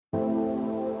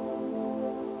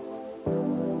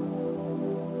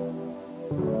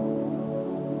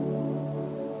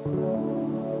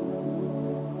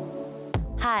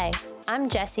Hi, I'm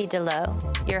Jessie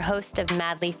DeLoe, your host of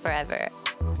Madly Forever,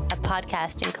 a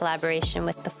podcast in collaboration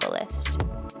with The Fullest.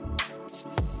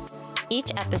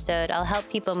 Each episode, I'll help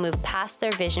people move past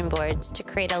their vision boards to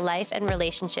create a life and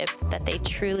relationship that they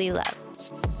truly love.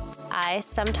 I,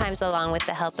 sometimes along with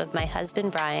the help of my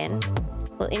husband, Brian,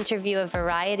 will interview a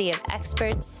variety of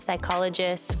experts,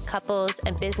 psychologists, couples,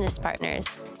 and business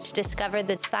partners to discover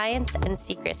the science and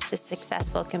secrets to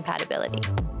successful compatibility.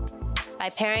 By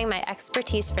pairing my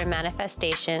expertise for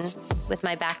manifestation with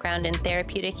my background in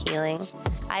therapeutic healing,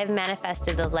 I have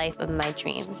manifested the life of my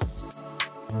dreams.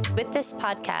 With this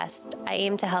podcast, I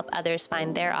aim to help others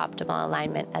find their optimal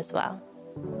alignment as well.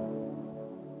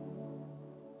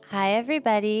 Hi,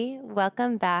 everybody.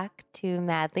 Welcome back to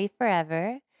Madly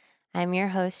Forever. I'm your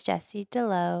host, Jessie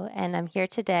DeLoe, and I'm here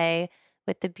today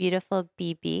with the beautiful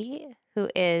BB, who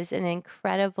is an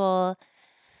incredible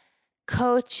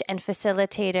coach and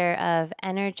facilitator of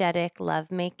energetic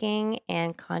lovemaking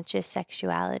and conscious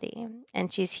sexuality.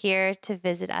 And she's here to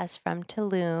visit us from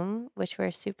Tulum, which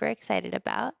we're super excited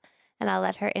about. And I'll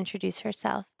let her introduce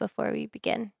herself before we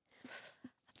begin.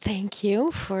 Thank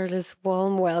you for this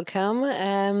warm welcome.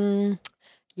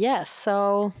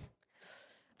 So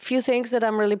a few things that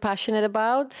I'm really passionate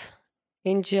about.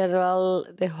 In general,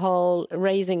 the whole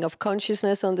raising of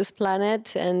consciousness on this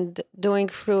planet and doing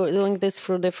this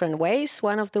through different ways.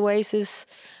 One of the ways is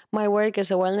my work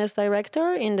as a wellness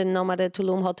director in the Nomade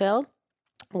Tulum Hotel,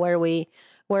 where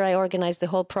I organized the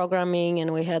whole programming,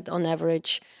 and we had on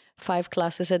average 5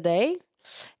 classes a day.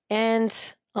 And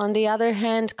on the other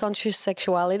hand, conscious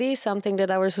sexuality, something that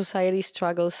our society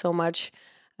struggles so much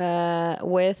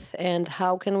with, and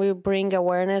how can we bring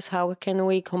awareness? How can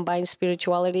we combine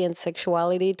spirituality and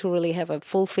sexuality to really have a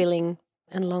fulfilling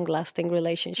and long-lasting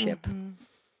relationship? Mm-hmm.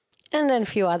 And then a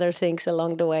few other things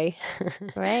along the way.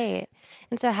 Right.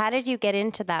 And so how did you get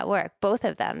into that work? Both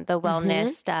of them, the wellness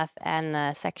stuff and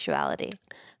the sexuality.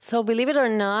 So believe it or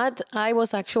not, I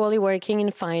was actually working in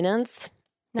finance.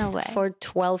 No way. For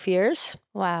 12 years.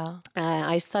 Wow.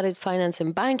 I studied finance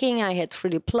and banking. I had 3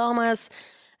 diplomas.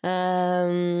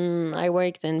 I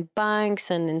worked in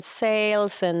banks and in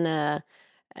sales and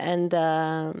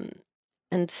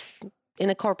in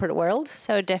a corporate world.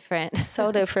 So different.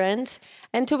 So different.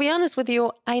 And to be honest with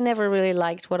you, I never really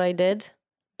liked what I did,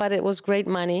 but it was great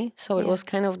money. So it was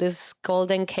kind of this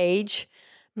golden cage.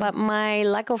 But my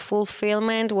lack of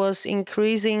fulfillment was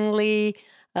increasingly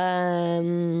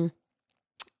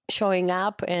showing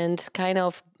up and kind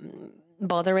of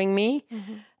bothering me.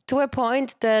 Mm-hmm. To a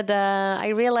point that I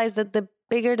realized that the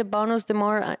bigger the bonus, the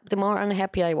more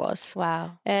unhappy I was.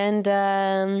 Wow. And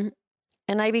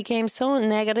I became so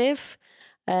negative,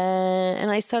 and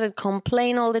I started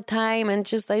complaining all the time, and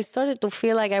I started to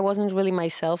feel like I wasn't really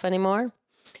myself anymore.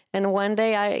 And one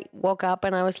day I woke up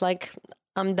and I was like,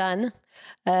 I'm done.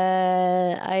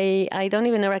 I don't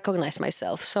even recognize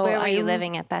myself. So where were you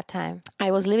living at that time?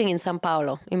 I was living in São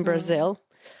Paulo, in Brazil,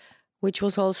 which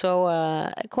was also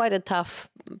quite a tough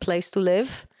place to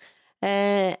live.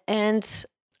 And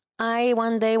I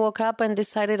one day woke up and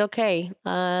decided, okay,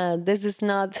 this is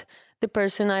not the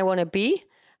person I want to be.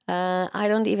 I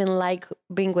don't even like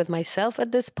being with myself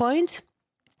at this point.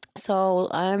 So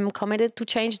I'm committed to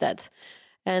change that.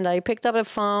 And I picked up a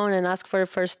phone and asked for a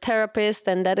first therapist,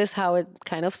 and that is how it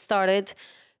kind of started.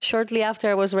 Shortly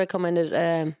after, I was recommended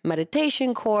a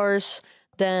meditation course,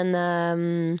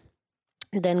 then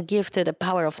gifted a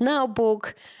Power of Now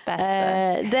book. Best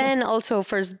book. Then also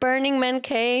first Burning Man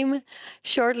came.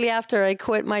 Shortly after, I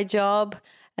quit my job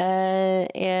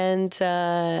and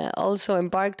also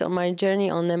embarked on my journey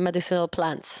on the medicinal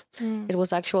plants. It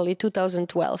was actually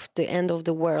 2012, the end of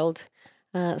the world.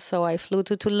 So I flew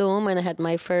to Tulum and I had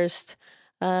my first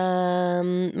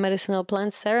medicinal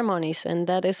plant ceremonies, and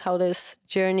that is how this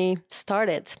journey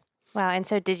started. Wow. And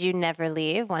so did you never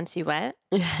leave once you went?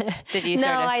 Did you? No,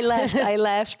 I left. I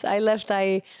left.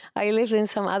 I lived in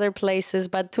some other places,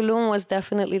 but Tulum was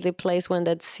definitely the place when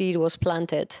that seed was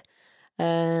planted.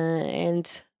 And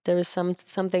there was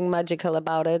something magical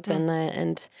about it. And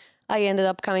I ended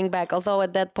up coming back. Although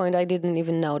at that point, I didn't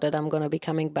even know that I'm going to be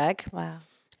coming back. Wow.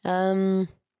 And,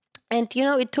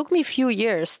 it took me a few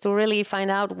years to really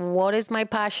find out what is my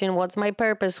passion, what's my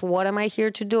purpose, what am I here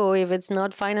to do if it's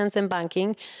not finance and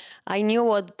banking. I knew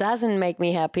what doesn't make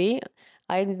me happy.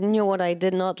 I knew what I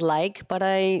did not like, but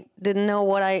I didn't know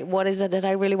what is it that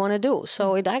I really want to do.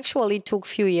 So it actually took a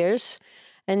few years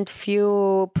and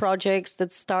few projects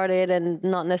that started and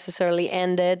not necessarily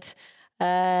ended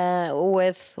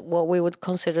with what we would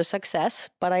consider success.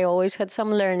 But I always had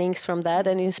some learnings from that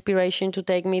and inspiration to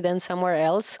take me then somewhere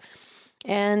else.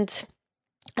 And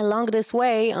along this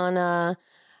way, on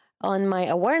on my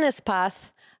awareness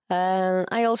path,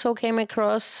 I also came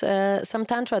across some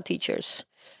Tantra teachers.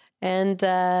 And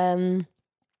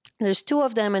there's two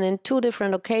of them, and in two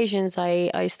different occasions,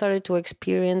 I started to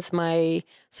experience my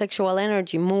sexual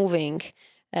energy moving.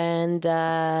 And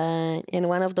in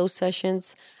one of those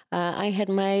sessions, I had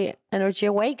my energy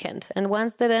awakened. And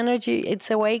once that energy,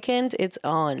 it's awakened, it's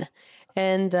on.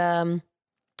 And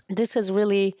this has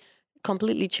really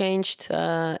completely changed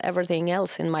everything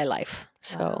else in my life.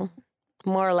 So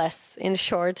more or less, in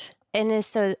short. And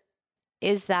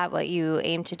is that what you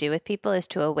aim to do with people, is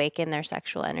to awaken their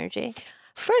sexual energy?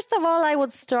 First of all, I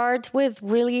would start with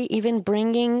really even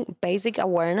bringing basic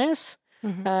awareness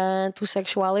to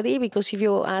sexuality, because if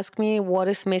you ask me what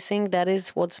is missing, that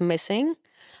is what's missing.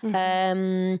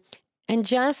 And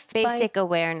just basic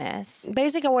awareness.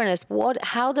 Basic awareness.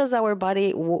 How does our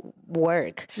body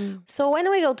work? So when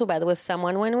we go to bed with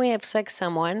someone, when we have sex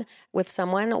with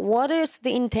someone, what is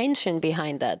the intention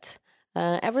behind that?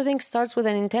 Everything starts with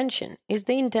an intention. Is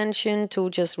the intention to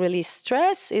just release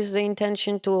stress? Is the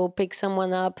intention to pick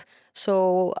someone up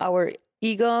so our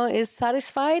ego is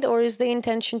satisfied? Or is the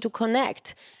intention to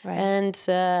connect and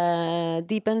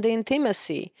deepen the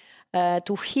intimacy,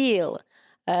 to heal,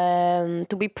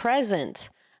 to be present?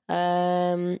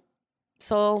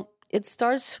 So it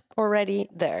starts already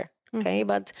there. Okay.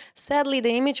 But sadly,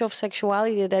 the image of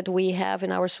sexuality that we have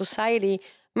in our society,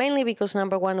 mainly because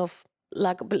number one,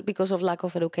 because of lack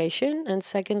of education, and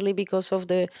secondly, because of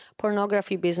the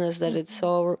pornography business that it's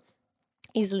so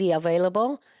easily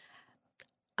available,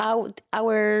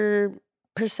 our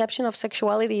perception of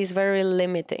sexuality is very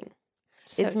limiting.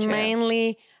 So it's true.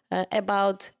 Mainly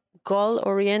about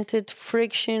goal-oriented,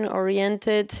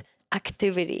 friction-oriented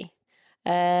activity.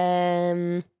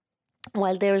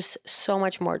 While there's so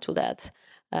much more to that.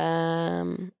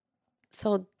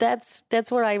 So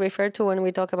that's what I refer to when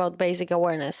we talk about basic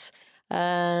awareness.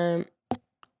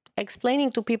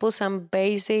 Explaining to people some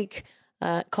basic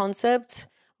concepts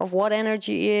of what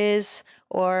energy is,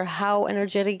 or how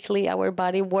energetically our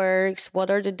body works, what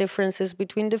are the differences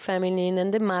between the feminine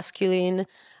and the masculine,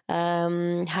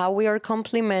 how we are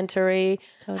complementary,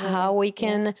 how we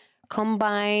can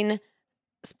combine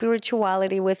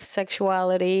spirituality with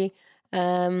sexuality,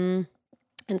 and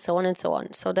so on and so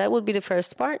on. So that would be the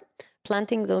first part,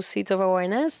 planting those seeds of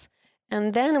awareness.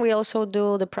 And then we also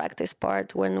do the practice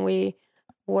part, when we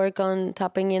work on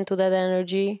tapping into that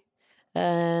energy,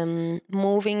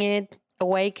 moving it,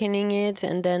 awakening it,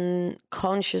 and then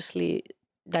consciously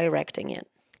directing it.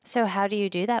 So how do you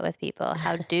do that with people?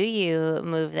 How do you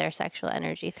move their sexual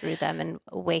energy through them and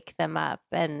wake them up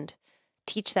and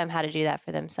teach them how to do that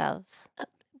for themselves?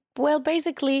 Well,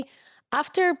 basically,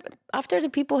 after the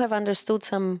people have understood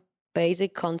some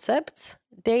basic concepts,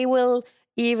 they will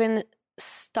even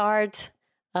start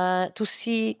to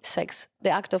see the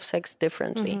act of sex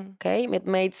differently. Okay, it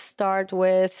may start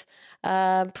with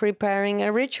preparing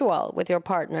a ritual with your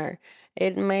partner.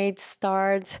 It may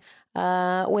start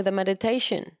with a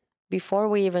meditation before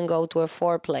we even go to a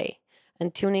foreplay,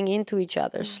 and tuning into each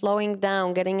other, slowing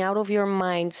down, getting out of your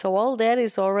mind. So all that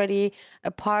is already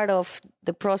a part of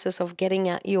the process of getting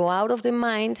you out of the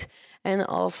mind and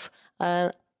of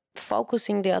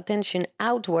focusing the attention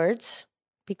outwards,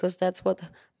 because that's what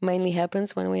mainly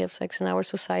happens when we have sex in our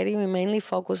society. We mainly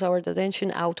focus our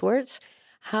attention outwards.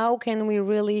 How can we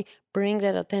really bring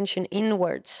that attention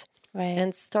inwards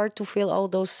and start to feel all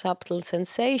those subtle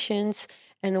sensations?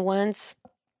 And once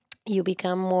you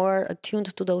become more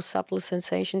attuned to those subtle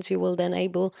sensations, you will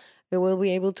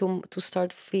be able to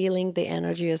start feeling the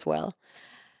energy as well.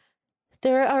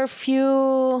 There are a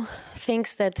few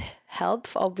things that help,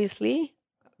 obviously.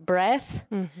 Breath,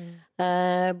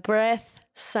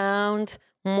 sound,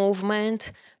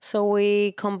 movement. So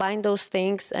we combine those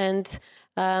things, and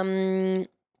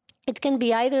it can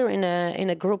be either in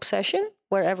a group session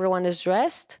where everyone is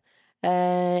dressed,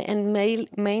 and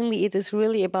mainly it is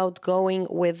really about going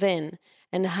within,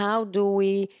 and how do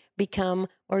we become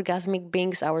orgasmic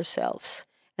beings ourselves,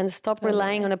 and stop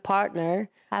relying on a partner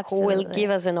who will give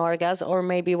us an orgasm, or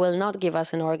maybe will not give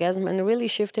us an orgasm, and really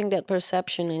shifting that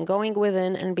perception and going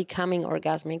within and becoming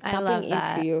orgasmic, tapping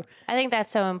into you. I think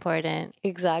that's so important.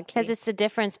 Exactly. Because it's the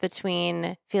difference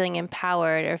between feeling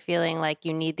empowered or feeling like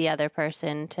you need the other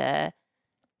person that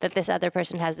this other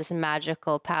person has this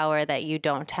magical power that you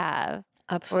don't have.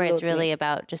 Absolutely. Where it's really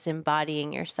about just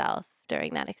embodying yourself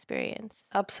during that experience.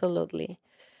 Absolutely.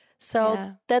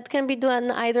 So that can be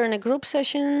done either in a group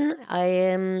session,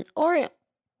 or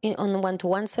on a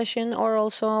one-to-one session, or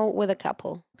also with a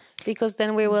couple, because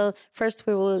then we will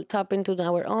tap into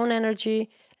our own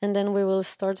energy, and then we will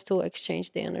start to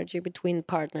exchange the energy between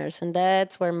partners, and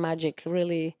that's where magic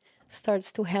really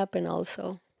starts to happen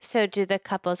also. So do the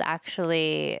couples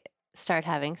actually start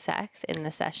having sex in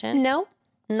the session? No,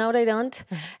 they don't.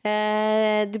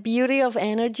 The beauty of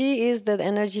energy is that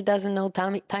energy doesn't know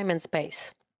time and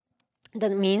space.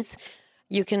 That means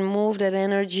you can move that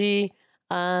energy.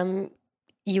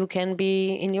 You can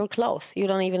be in your clothes. You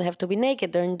don't even have to be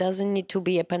naked. There doesn't need to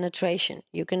be a penetration.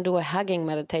 You can do a hugging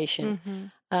meditation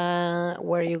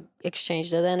where you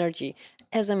exchange that energy.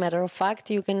 As a matter of fact,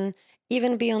 you can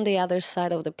even be on the other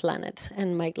side of the planet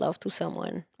and make love to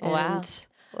someone. Wow. And,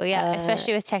 well, yeah,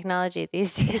 especially with technology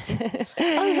these days.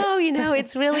 although,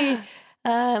 it's really...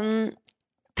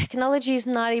 technology is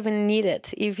not even needed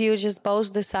if you just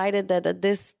both decided that at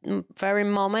this very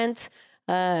moment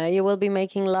you will be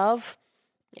making love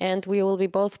and we will be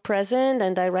both present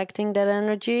and directing that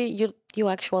energy. You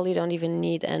actually don't even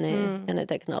need any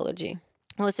technology.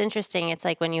 Well, it's interesting. It's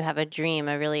like when you have a dream,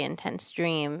 a really intense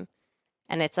dream,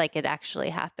 and it's like it actually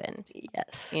happened.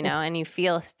 Yes. And you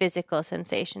feel physical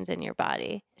sensations in your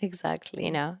body.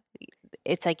 Exactly.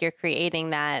 It's like you're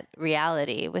creating that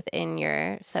reality within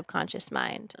your subconscious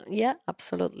mind. Yeah,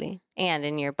 absolutely. And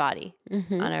in your body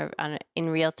in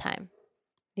real time.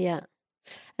 Yeah.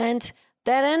 And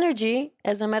that energy,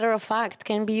 as a matter of fact,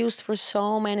 can be used for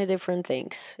so many different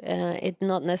things. It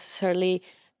not necessarily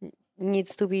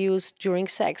needs to be used during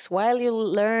sex. While you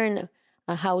learn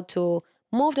how to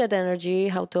move that energy,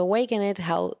 how to awaken it,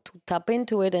 how to tap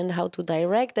into it, and how to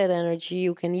direct that energy,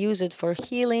 you can use it for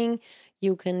healing.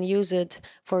 You can use it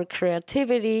for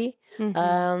creativity.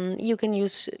 You can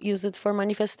use it for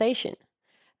manifestation.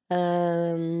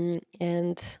 And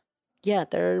yeah,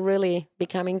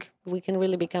 we can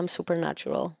really become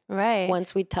supernatural. Right.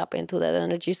 Once we tap into that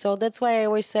energy. So that's why I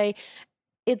always say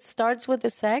it starts with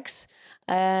the sex,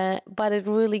 but it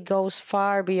really goes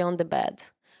far beyond the bed.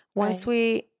 Once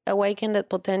we awaken that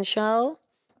potential,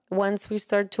 once we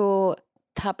start to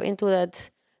tap into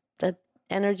that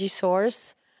energy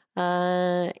source,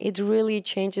 it really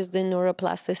changes the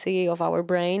neuroplasticity of our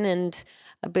brain and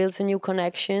builds new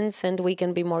connections, and we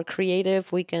can be more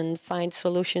creative. We can find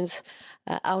solutions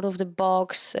out of the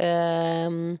box,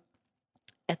 etc.,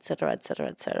 etc.,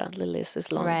 etc. The list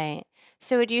is long. Right.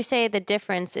 So would you say the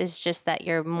difference is just that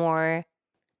you're more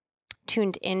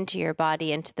tuned into your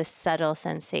body, into the subtle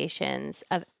sensations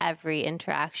of every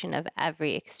interaction, of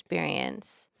every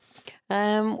experience?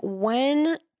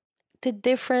 When the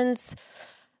difference...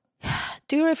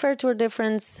 Do you refer to a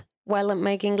difference while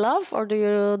making love, or do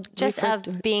you just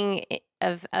being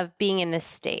in this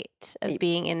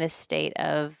state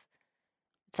of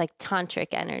it's like tantric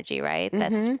energy, right?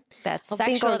 That's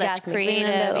sexual, that's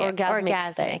creative, orgasmic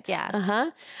state.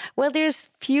 Yeah. Well, there's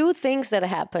few things that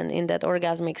happen in that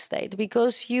orgasmic state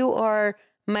because you are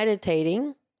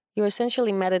meditating. You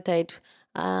essentially meditate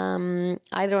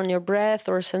either on your breath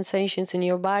or sensations in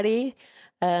your body.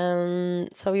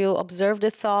 So you observe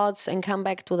the thoughts and come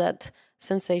back to that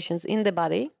sensations in the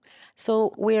body.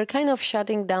 So we are kind of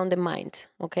shutting down the mind,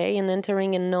 okay, and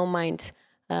entering a no mind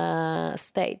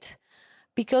state.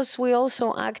 Because we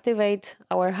also activate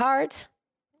our heart,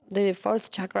 the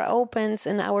fourth chakra opens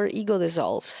and our ego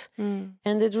dissolves. And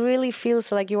it really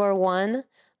feels like you are one,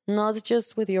 not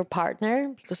just with your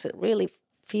partner, because it really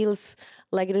feels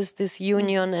like it is this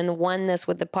union and oneness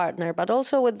with the partner, but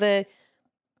also with the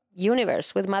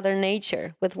universe, with Mother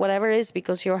Nature, with whatever it is,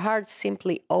 because your heart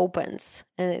simply opens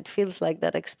and it feels like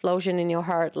that explosion in your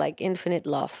heart, like infinite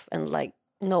love and like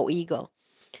no ego.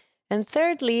 And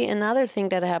thirdly, another thing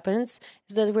that happens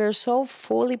is that we're so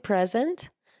fully present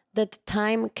that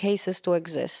time ceases to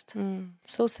exist.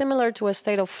 So similar to a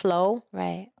state of flow,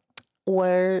 right,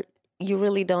 where you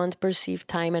really don't perceive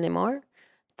time anymore.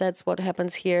 That's what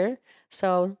happens here.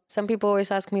 So some people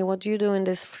always ask me, what do you do in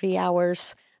these 3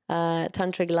 hours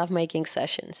tantric lovemaking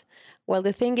sessions? Well,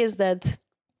 the thing is that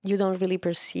you don't really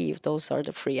perceive those are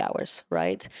the 3 hours,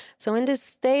 right? So in this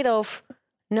state of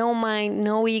no mind,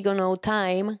 no ego, no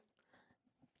time,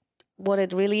 what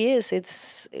it really is,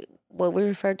 it's what we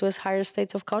refer to as higher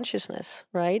states of consciousness,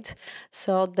 right?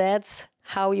 So that's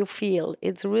how you feel.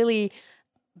 It's really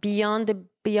beyond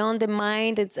the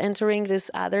mind. It's entering this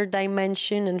other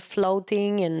dimension and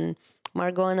floating, and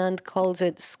Margot Anand calls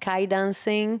it sky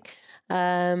dancing.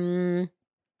 If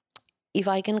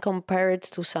I can compare it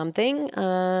to something,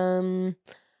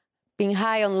 being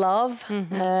high on love,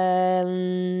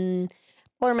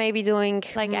 or maybe doing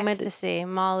like ecstasy,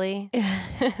 Molly.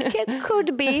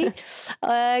 could be,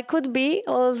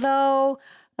 although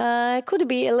could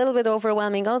be a little bit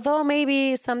overwhelming. Although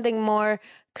maybe something more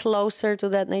closer to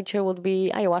that nature would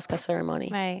be ayahuasca ceremony.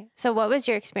 Right. So what was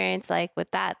your experience like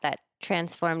with that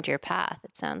transformed your path,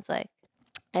 it sounds like?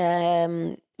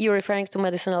 you're referring to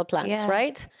medicinal plants,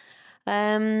 right?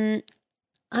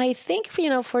 I think,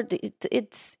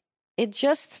 it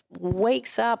just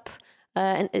wakes up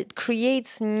and it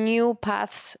creates new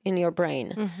paths in your brain.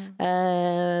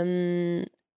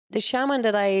 The shaman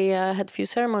that I had few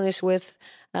ceremonies with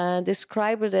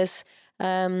described it as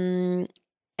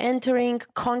entering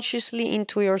consciously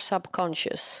into your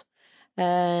subconscious.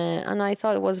 And I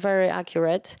thought it was very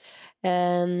accurate.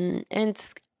 And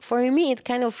for me, it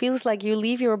kind of feels like you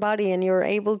leave your body and you're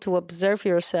able to observe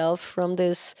yourself from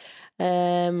this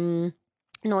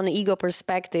non-ego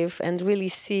perspective and really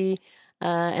see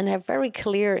and have very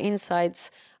clear insights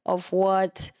of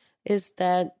what is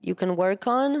that you can work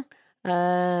on,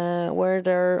 where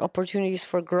there are opportunities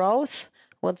for growth,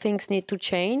 what things need to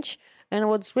change. And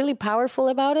what's really powerful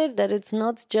about it, that it's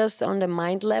not just on the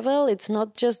mind level, it's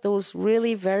not just those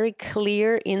really very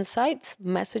clear insights,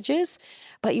 messages,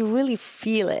 but you really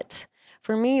feel it.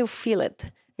 For me, you feel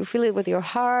it. You feel it with your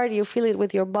heart, you feel it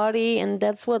with your body, and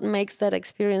that's what makes that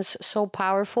experience so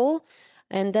powerful.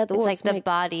 And that it's like the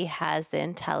body has the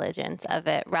intelligence of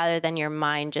it rather than your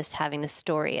mind just having the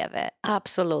story of it.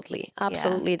 Absolutely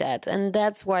that. And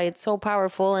that's why it's so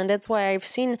powerful. And that's why I've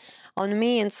seen on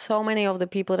me and so many of the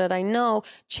people that I know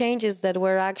changes that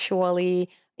were actually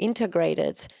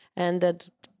integrated and that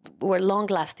were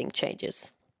long-lasting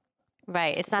changes.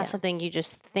 Right. It's not something you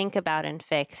just think about and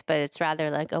fix, but it's rather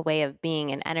like a way of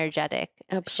being, an energetic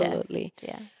Absolutely. shift.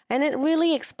 Yeah. And it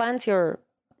really expands your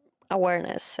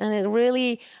awareness, and it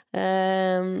really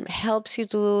helps you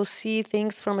to see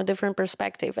things from a different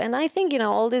perspective. And I think,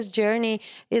 all this journey,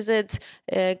 is it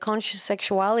conscious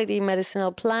sexuality,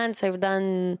 medicinal plants? I've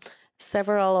done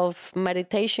several of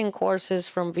meditation courses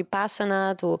from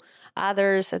Vipassana to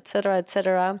others, etc.,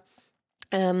 etc.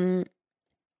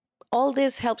 All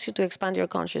this helps you to expand your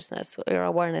consciousness, your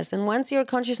awareness. And once your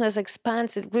consciousness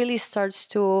expands, it really starts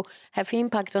to have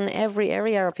impact on every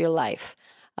area of your life.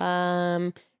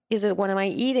 Is it, what am I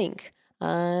eating?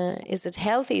 Is it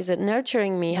healthy? Is it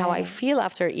nurturing me? How I feel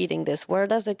after eating this? Where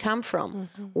does it come from?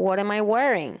 What am I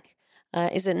wearing?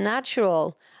 Is it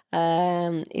natural?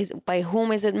 By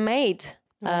whom is it made?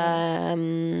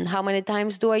 How many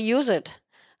times do I use it?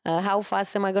 How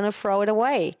fast am I going to throw it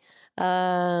away?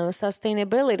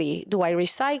 Sustainability. Do I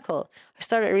recycle? I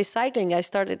started recycling. I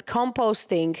started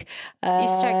composting. You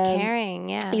start caring,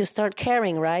 You start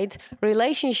caring, right?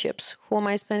 Relationships. Who am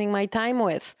I spending my time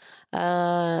with?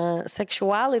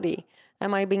 Sexuality.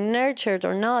 Am I being nurtured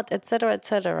or not? Etc.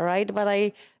 Etc. Right? But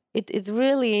it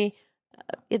really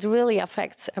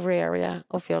affects every area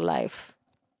of your life.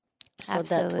 So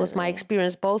Absolutely. That was my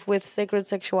experience, both with sacred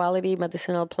sexuality,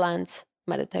 medicinal plants,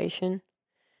 meditation.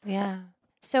 Yeah.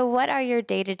 So what are your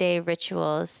day-to-day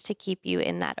rituals to keep you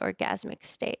in that orgasmic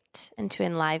state and to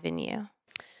enliven you?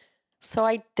 So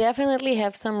I definitely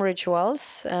have some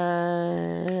rituals,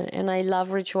 and I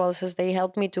love rituals as they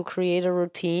help me to create a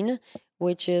routine,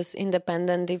 which is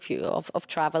independent of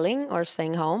traveling or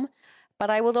staying home.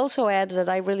 But I would also add that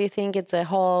I really think it's a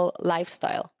whole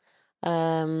lifestyle.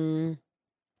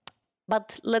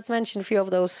 But let's mention a few of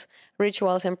those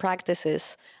rituals and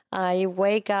practices. I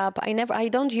wake up. I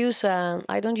don't use an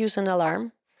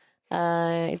alarm.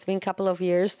 It's been a couple of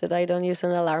years that I don't use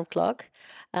an alarm clock.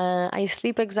 I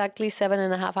sleep exactly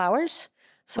 7.5 hours.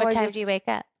 So what time do you wake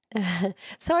up?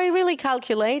 So I really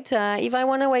calculate. If I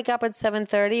want to wake up at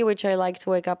 7:30, which I like to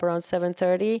wake up around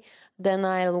 7:30, then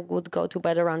I would go to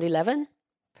bed around 11.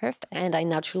 Perfect. And I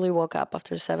naturally woke up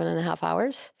after 7.5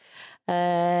 hours.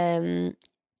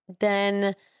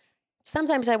 Then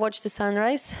sometimes I watch the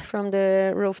sunrise from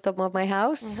the rooftop of my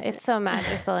house. It's so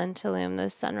magical in Tulum,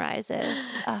 those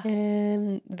sunrises.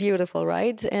 Beautiful,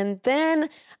 right? And then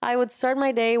I would start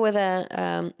my day with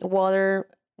a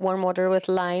warm water with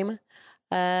lime.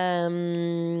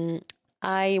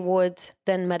 I would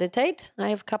then meditate. I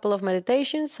have a couple of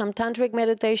meditations, some tantric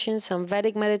meditations, some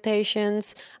Vedic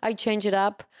meditations. I change it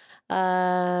up.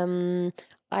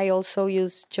 I also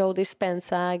use Joe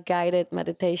Dispenza guided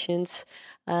meditations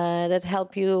that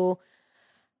help you,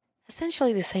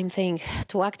 essentially the same thing,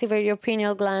 to activate your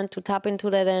pineal gland, to tap into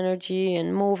that energy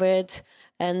and move it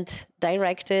and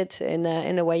direct it in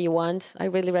a way you want. I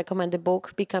really recommend the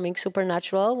book Becoming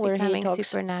Supernatural, where he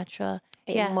talks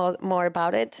more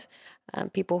about it.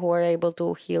 People who are able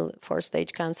to heal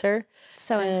 4-stage cancer.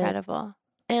 So incredible.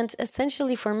 And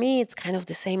essentially for me, it's kind of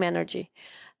the same energy.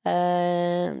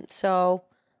 So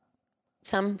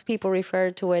some people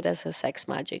refer to it as a sex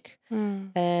magic.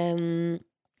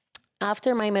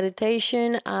 After my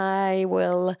meditation, I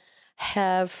will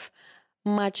have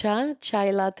matcha,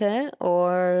 chai latte,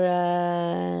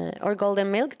 or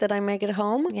golden milk that I make at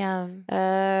home. Yeah.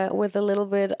 With a little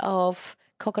bit of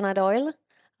coconut oil.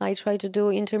 I try to do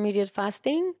intermediate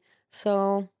fasting.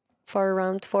 So for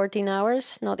around 14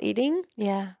 hours, not eating.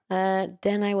 Yeah.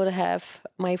 Then I would have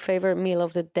my favorite meal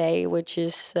of the day, which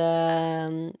is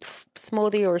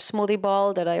smoothie or smoothie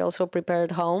bowl that I also prepare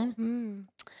at home. Mm.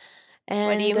 And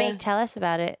What do you make? Tell us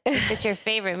about it. If it's your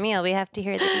favorite meal, we have to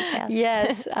hear the details.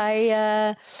 Yes,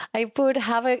 I put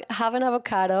half an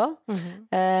avocado,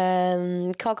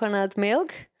 coconut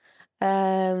milk,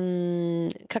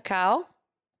 cacao,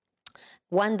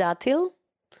 one datil.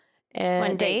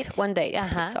 One date? One date.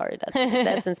 Uh-huh. Sorry,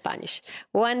 that's in Spanish.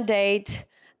 One date,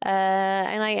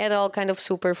 and I add all kind of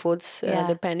superfoods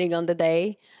depending on the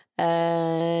day,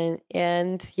 and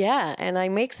I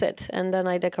mix it, and then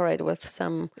I decorate with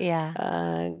some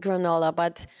granola.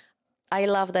 But I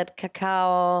love that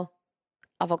cacao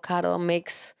avocado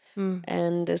mix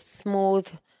and the smooth,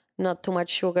 not too much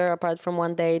sugar apart from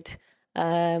one date.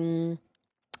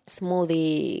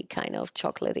 Smoothie kind of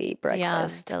chocolatey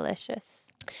breakfast. Yum, delicious.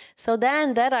 So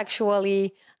then that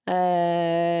actually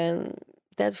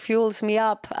that fuels me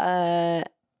up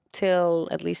till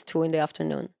at least 2 in the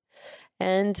afternoon.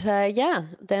 And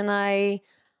then I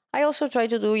also try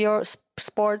to do your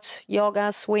sports,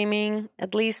 yoga, swimming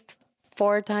at least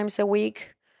 4 times a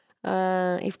week,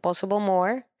 if possible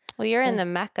more. Well, you're in the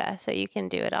Mecca, so you can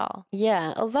do it all.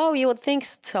 Yeah, although you would think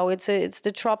so. It's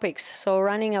the tropics, so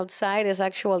running outside is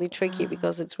actually tricky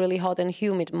because it's really hot and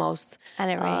humid most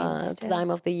and it rains time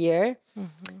of the year.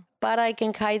 Mm-hmm. But I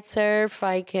can kite surf,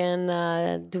 I can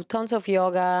do tons of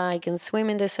yoga, I can swim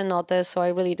in the cenotes, so I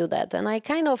really do that. And I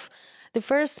kind of, the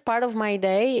first part of my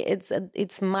day,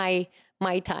 it's my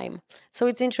time. So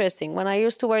it's interesting. When I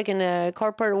used to work in a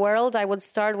corporate world, I would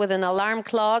start with an alarm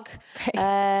clock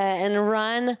and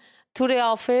run to the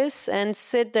office and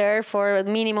sit there for a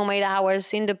minimum 8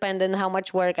 hours, independent how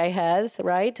much work I had,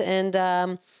 right? And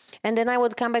then I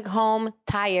would come back home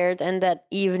tired, and that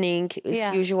evening is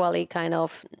usually kind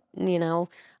of,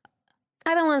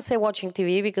 I don't want to say watching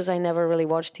TV because I never really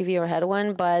watched TV or had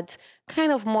one, but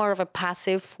kind of more of a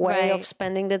passive way of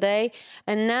spending the day.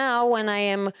 And now when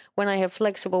I have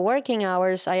flexible working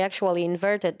hours, I actually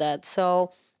inverted that.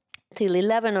 So till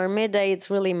 11 or midday, it's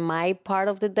really my part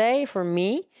of the day for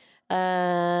me.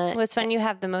 Well, it's when you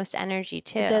have the most energy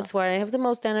too. That's where I have the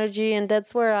most energy, and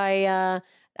that's where I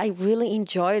really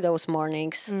enjoy those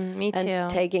mornings. Me too. And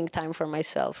taking time for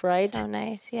myself, right? So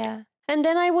nice, yeah. And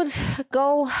then I would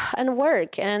go and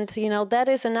work. And, that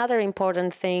is another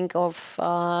important thing of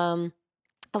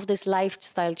this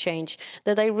lifestyle change,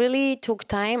 that I really took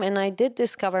time and I did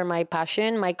discover my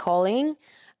passion, my calling,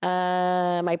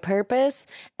 my purpose,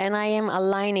 and I am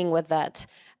aligning with that.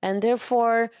 And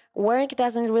therefore, work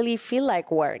doesn't really feel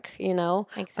like work,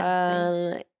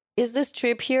 Exactly. Is this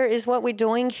trip here, is what we're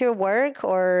doing here work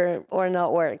or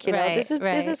not work? This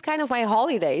is kind of my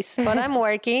holidays, but I'm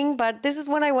working, but this is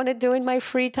what I want to do in my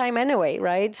free time anyway,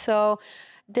 right? So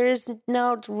there's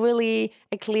not really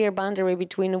a clear boundary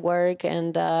between work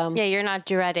and you're not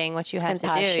dreading what you have to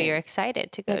passion. do. You're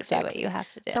excited to go do what you have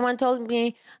to do. Someone told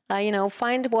me,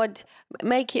 find what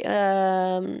make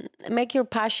your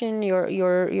passion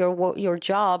your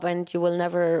job, and you will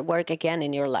never work again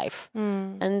in your life.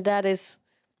 And that is.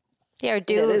 Yeah, or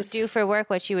do for work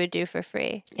what you would do for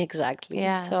free. Exactly.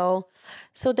 Yeah.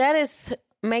 So that is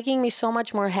making me so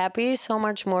much more happy, so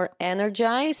much more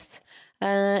energized,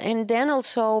 and then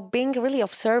also being really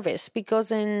of service,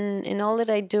 because in all that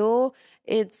I do,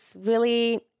 it's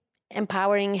really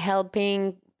empowering,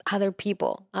 helping other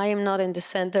people. I am not in the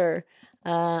center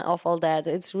of all that.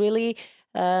 It's really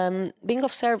being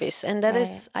of service, and that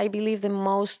is, I believe, the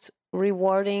most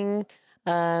rewarding.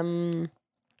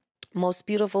 Most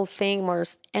beautiful thing,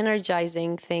 most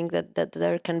energizing thing that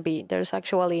there can be. There's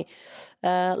actually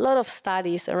a lot of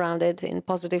studies around it in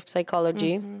positive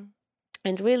psychology.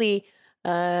 And really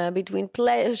between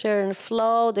pleasure and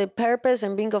flow, the purpose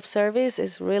and being of service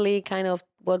is really kind of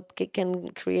what can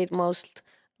create most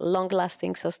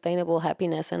long-lasting, sustainable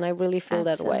happiness. And I really feel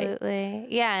that way. Absolutely.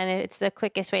 Yeah, and it's the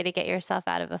quickest way to get yourself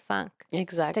out of a funk.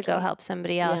 Exactly. To go help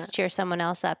somebody else, cheer someone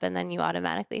else up, and then you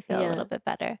automatically feel a little bit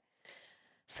better.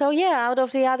 So out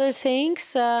of the other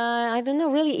things, I don't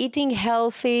know, really eating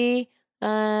healthy,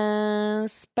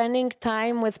 spending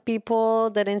time with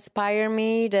people that inspire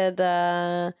me,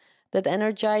 that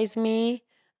energize me,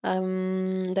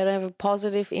 that have a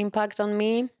positive impact on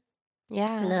me.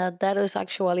 Yeah. That is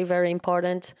actually very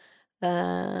important,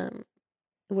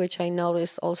 which I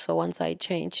noticed also once I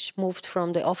moved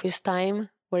from the office time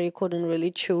where you couldn't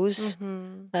really choose.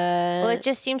 Well, it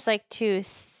just seems like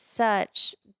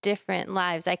such different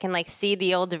lives. I can see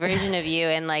the old version of you,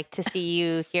 and to see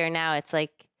you here now, it's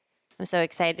like I'm so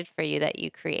excited for you that you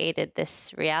created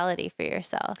this reality for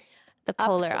yourself, the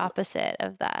polar opposite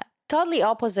of that. Totally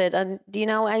opposite. And,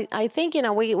 I think, I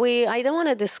don't want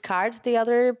to discard the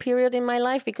other period in my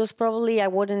life, because probably I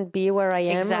wouldn't be where I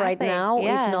am right now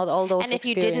if not all those and if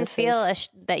you didn't feel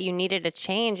that you needed a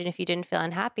change, and if you didn't feel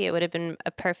unhappy, it would have been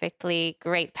a perfectly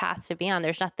great path to be on.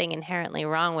 There's nothing inherently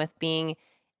wrong with being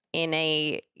in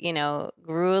a,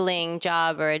 grueling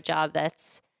job, or a job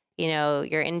that's,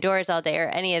 you're indoors all day, or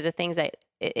any of the things that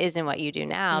isn't what you do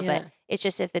now. Yeah. But it's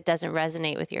just, if it doesn't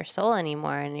resonate with your soul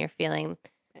anymore, and you're feeling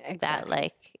that,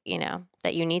 like,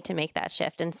 that you need to make that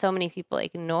shift. And so many people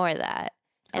ignore that,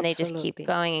 and they just keep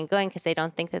going and going because they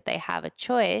don't think that they have a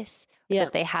choice,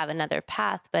 that they have another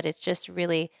path. But it's just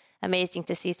really amazing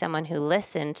to see someone who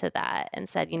listened to that and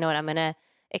said, you know what, I'm going to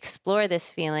explore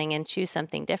this feeling and choose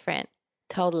something different.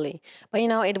 Totally. But,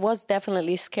 it was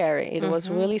definitely scary. It was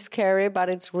really scary, but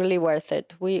it's really worth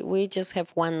it. We just have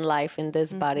one life in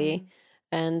this body.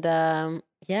 And,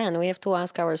 and we have to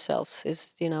ask ourselves,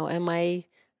 am I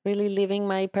really living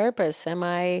my purpose?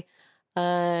 Is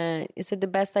it the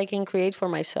best I can create for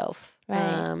myself?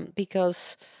 Right.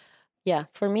 Because,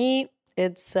 for me,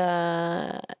 it's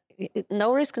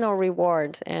no risk, no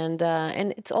reward. And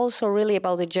it's also really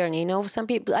about the journey. Some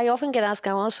people, I often get asked,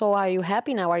 also, are you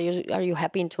happy now? Are you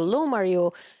happy in Tulum? Are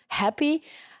you happy?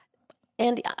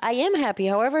 And I am happy.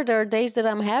 However, there are days that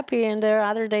I'm happy, and there are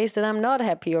other days that I'm not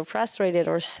happy, or frustrated,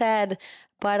 or sad.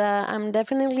 But I'm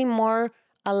definitely more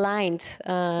aligned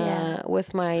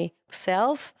with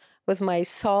myself, with my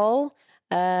soul,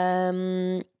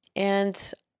 and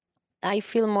I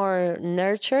feel more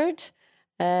nurtured,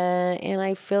 and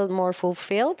I feel more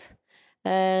fulfilled.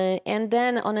 And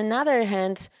then on another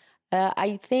hand,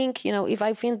 I think, if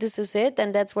I think this is it,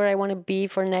 and that's where I want to be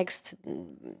for next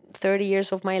 30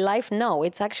 years of my life, no,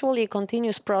 it's actually a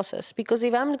continuous process. Because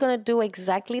if I'm going to do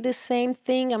exactly the same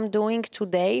thing I'm doing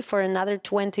today for another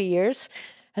 20 years,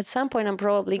 at some point I'm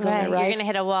probably going to arrive. You're going to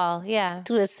hit a wall,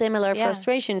 to a similar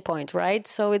frustration point, right?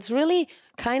 So it's really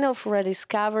kind of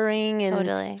rediscovering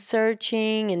and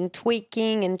searching and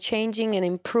tweaking and changing and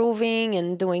improving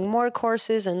and doing more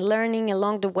courses and learning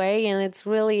along the way. And it's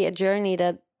really a journey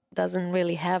that doesn't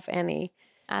really have any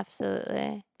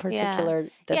particular destination.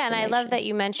 Yeah, and I love that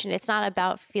you mentioned it's not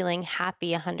about feeling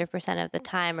happy 100% of the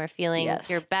time, or feeling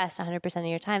your best 100% of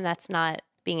your time. That's not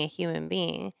being a human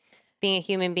being. Being a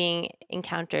human being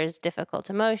encounters difficult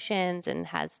emotions and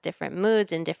has different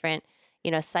moods and different,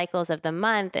 cycles of the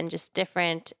month, and just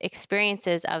different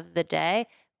experiences of the day.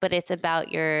 But it's about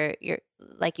your,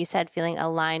 like you said, feeling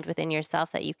aligned within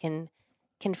yourself, that you can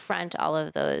confront all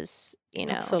of those,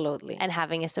 Absolutely. and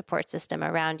having a support system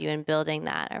around you and building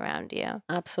that around you.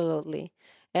 Absolutely.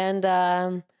 And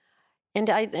there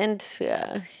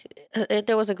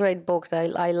was a great book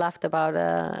that I laughed about.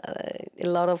 A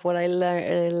lot of what I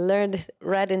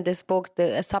read in this book,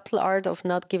 The Subtle Art of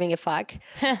Not Giving a Fuck.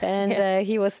 And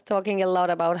he was talking a lot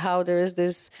about how there is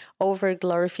this over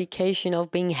glorification of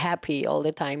being happy all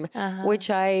the time, which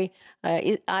I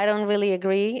don't really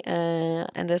agree.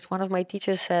 And as one of my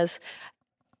teachers says,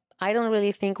 I don't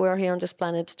really think we're here on this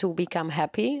planet to become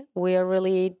happy. We are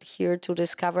really here to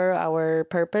discover our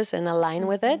purpose and align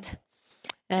with it.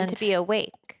 And to be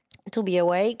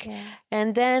awake. Yeah.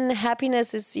 And then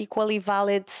happiness is equally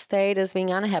valid state as being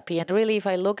unhappy. And really, if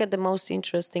I look at the most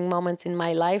interesting moments in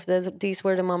my life, these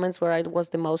were the moments where I was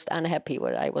the most unhappy,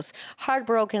 where I was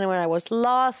heartbroken, where I was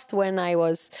lost, when I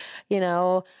was,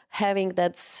 having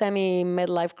that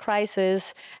semi-midlife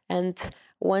crisis. And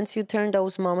once you turn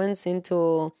those moments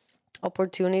into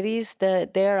opportunities,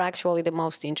 they're actually the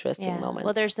most interesting moments.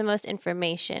 Well, there's the most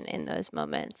information in those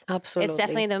moments. Absolutely. It's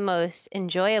definitely the most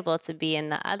enjoyable to be in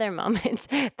the other moments.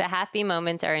 The happy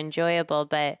moments are enjoyable,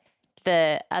 but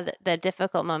the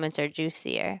difficult moments are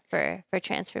juicier for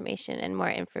transformation and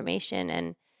more information.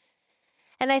 And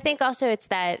I think also it's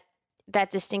that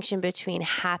distinction between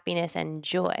happiness and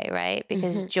joy, right?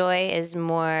 Because joy is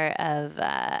more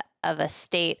of a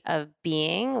state of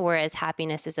being, whereas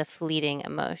happiness is a fleeting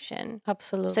emotion.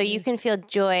 Absolutely. So you can feel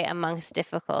joy amongst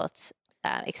difficult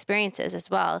experiences as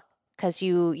well, because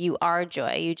you are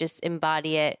joy. You just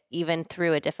embody it even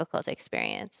through a difficult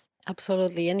experience.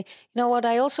 Absolutely. And what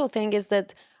I also think is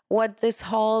that what this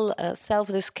whole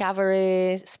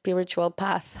self-discovery, spiritual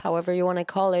path, however you want to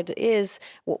call it, is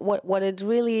what it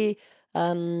really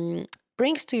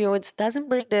brings to you. It doesn't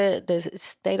bring the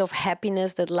state of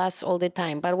happiness that lasts all the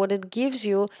time, but what it gives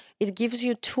you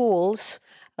tools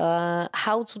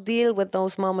how to deal with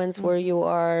those moments where you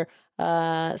are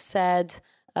sad,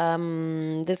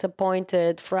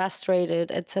 disappointed,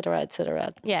 frustrated, etc.,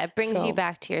 etc. Yeah, it brings you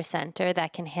back to your center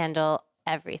that can handle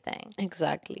everything.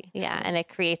 Exactly. Yeah. So, And it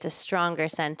creates a stronger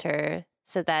center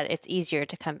so that it's easier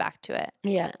to come back to it.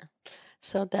 yeah.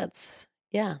 So that's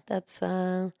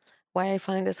why I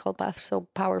find this whole path so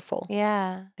powerful.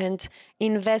 Yeah. And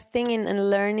investing in and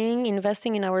learning,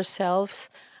 investing in ourselves,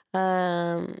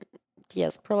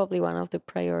 yes, probably one of the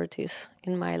priorities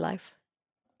in my life.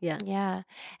 Yeah. Yeah.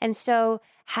 And so,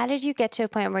 how did you get to a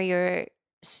point where you're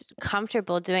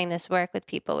comfortable doing this work with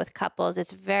people, with couples?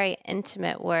 It's very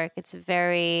intimate work. It's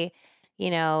very,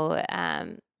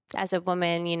 as a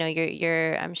woman,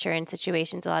 you're I'm sure in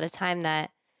situations a lot of time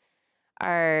that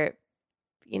are,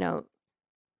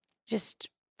 just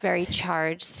very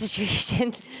charged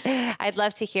situations. I'd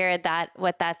love to hear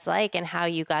what that's like and how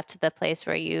you got to the place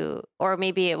where or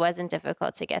maybe it wasn't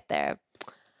difficult to get there.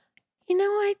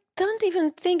 I don't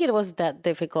even think it was that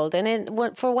difficult. And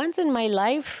for once in my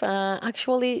life,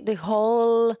 actually, the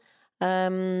whole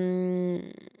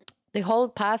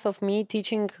path of me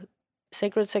teaching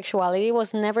sacred sexuality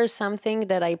was never something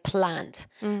that I planned.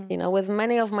 With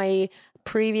many of my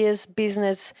previous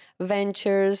business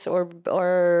ventures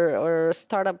or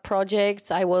startup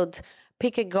projects, I would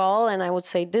pick a goal and I would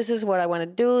say, this is what I want to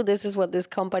do. This is what this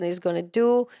company is going to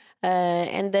do.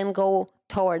 And then go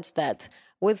towards that.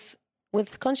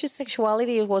 With conscious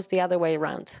sexuality, it was the other way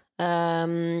around.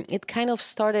 It kind of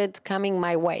started coming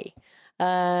my way.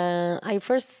 I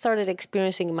first started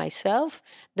experiencing myself.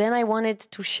 Then I wanted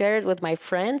to share it with my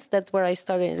friends. That's where I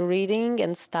started reading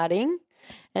and studying.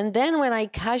 And then when I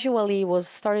casually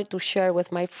started to share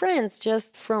with my friends,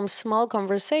 just from small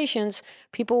conversations,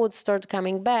 people would start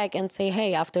coming back and say,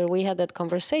 hey, after we had that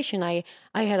conversation, I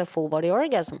had a full body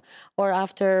orgasm. Or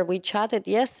after we chatted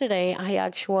yesterday, I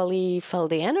actually felt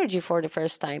the energy for the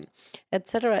first time,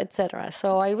 etc., etc.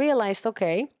 So I realized,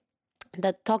 okay,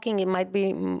 that talking, it might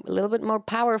be a little bit more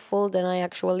powerful than I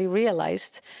actually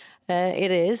realized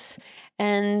it is.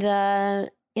 And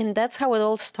that's how it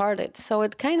all started. So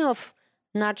it kind of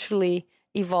naturally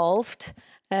evolved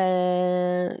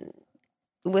with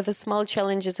the small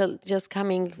challenges just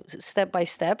coming step by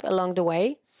step along the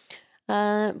way.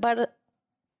 But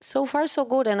so far so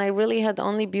good, and I really had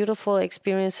only beautiful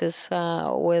experiences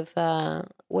with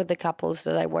the couples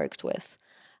that I worked with.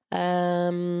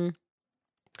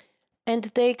 And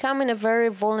they come in a very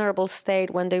vulnerable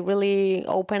state when they really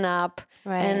open up.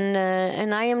 Right.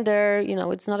 And I am there,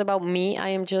 it's not about me. I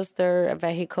am just their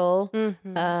vehicle.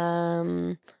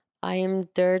 Mm-hmm. I am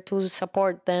there to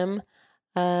support them.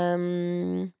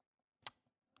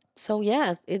 So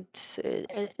yeah,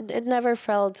 it never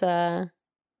felt,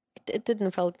 it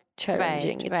didn't felt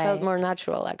challenging. Right, it felt more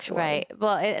natural, actually. Right.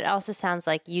 Well, it also sounds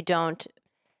like you don't,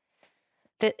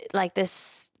 like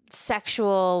this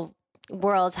sexual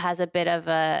world has a bit of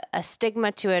a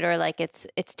stigma to it, or like it's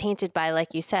tainted by,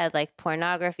 like you said, like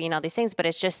pornography and all these things, but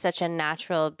it's just such a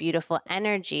natural, beautiful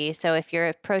energy. So if you're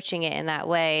approaching it in that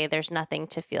way, there's nothing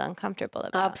to feel uncomfortable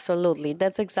about. Absolutely.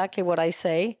 That's exactly what I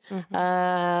say.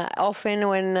 Often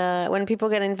when people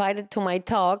get invited to my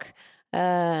talk,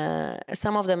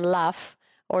 some of them laugh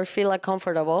or feel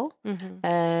uncomfortable.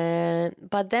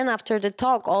 But then after the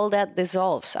talk, all that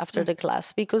dissolves after the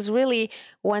class, because really,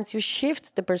 once you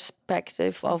shift the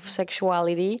perspective of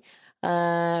sexuality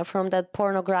from that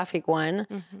pornographic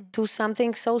one to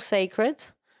something so sacred,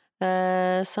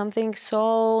 something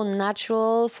so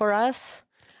natural for us,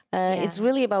 it's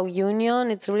really about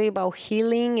union. It's really about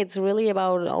healing. It's really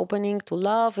about opening to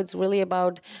love. It's really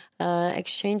about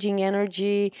exchanging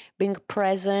energy, being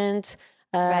present,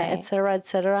 et cetera, et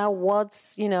cetera.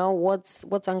 What's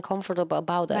uncomfortable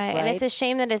about that, right? And it's a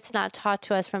shame that it's not taught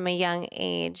to us from a young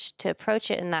age to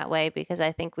approach it in that way, because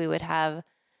I think we would have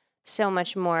so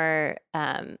much more,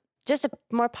 just a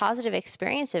more positive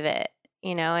experience of it,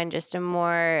 and just a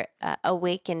more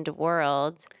awakened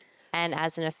world. And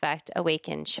as an effect,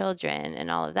 awakened children and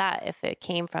all of that, if it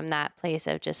came from that place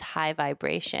of just high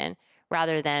vibration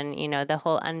rather than, the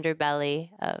whole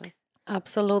underbelly of...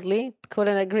 Absolutely.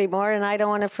 Couldn't agree more. And I don't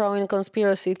want to throw in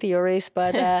conspiracy theories,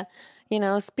 but,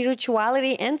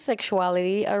 spirituality and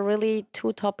sexuality are really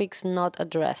two topics not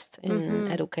addressed in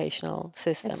educational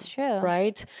system. That's true.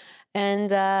 Right? And,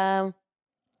 they're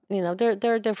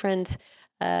different.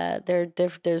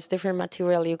 There's different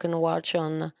material you can watch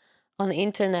on the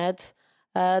internet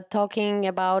talking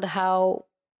about how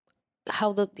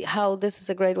this is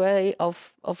a great way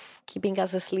of keeping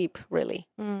us asleep, really.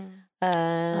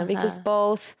 Because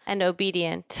both... And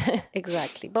obedient.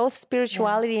 Exactly. Both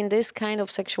spirituality and this kind of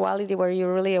sexuality where you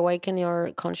really awaken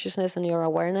your consciousness and your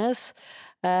awareness.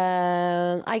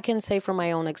 I can say from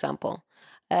my own example.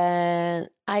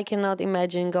 I cannot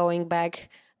imagine going back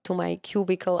to my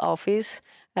cubicle office,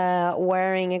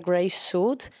 wearing a gray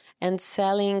suit and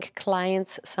selling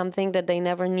clients something that they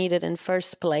never needed in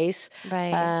first place.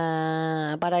 Right.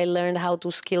 But I learned how to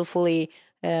skillfully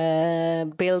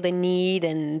build a need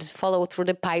and follow through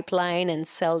the pipeline and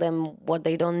sell them what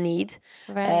they don't need.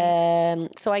 Right.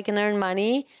 So I can earn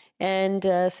money. And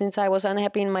since I was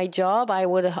unhappy in my job, I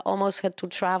would almost had to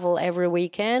travel every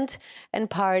weekend and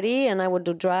party, and I would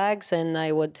do drugs, and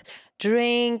I would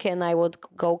drink, and I would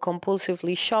go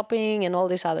compulsively shopping and all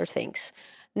these other things.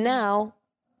 Now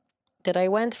that I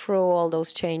went through all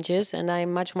those changes and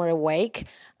I'm much more awake,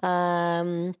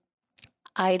 I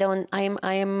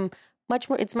am much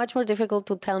more, it's much more difficult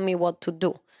to tell me what to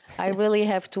do. I really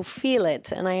have to feel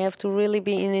it, and I have to really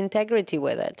be in integrity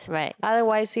with it. Right.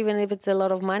 Otherwise, even if it's a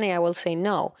lot of money, I will say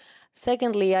no.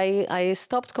 Secondly, I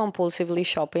stopped compulsively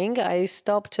shopping. I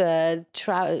stopped I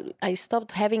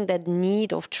stopped having that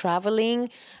need of traveling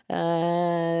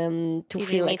to You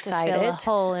feel need excited. to fill a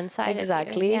hole inside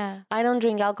Exactly. of you. Yeah. I don't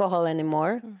drink alcohol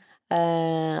anymore.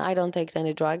 I don't take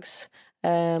any drugs.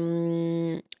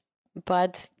 But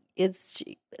it's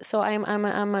so I'm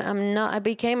not. I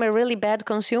became a really bad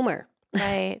consumer.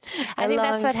 Right. I think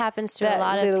that's what happens to a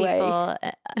lot of people,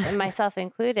 myself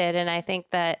included. And I think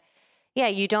that, yeah,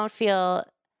 you don't feel,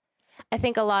 I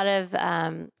think a lot of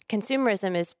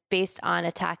consumerism is based on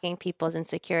attacking people's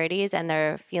insecurities and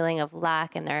their feeling of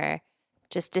lack and their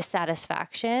just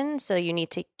dissatisfaction. So you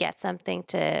need to get something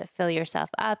to fill yourself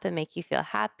up and make you feel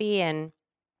happy. And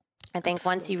I think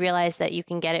once you realize that you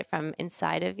can get it from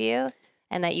inside of you,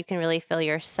 and that you can really fill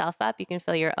yourself up, you can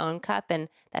fill your own cup, and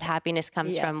that happiness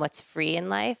comes from what's free in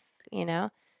life, you know?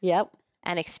 Yep.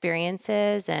 And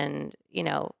experiences and, you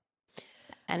know,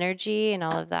 energy and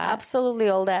all of that. Absolutely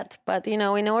all that. But, you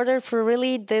know, in order for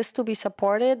really this to be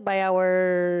supported by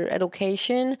our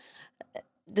education,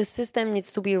 the system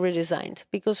needs to be redesigned,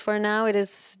 because for now it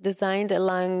is designed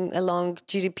along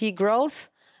GDP growth,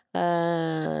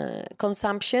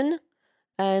 consumption,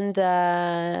 and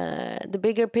the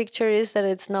bigger picture is that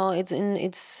it's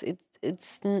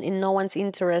in no one's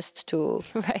interest to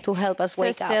help us wake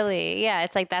up. So silly. Yeah,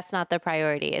 it's like that's not the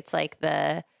priority. It's like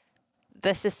the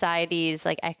society's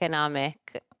like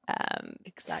economic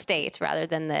state rather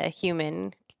than the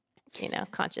human, you know,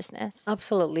 consciousness.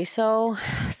 Absolutely. So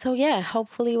yeah,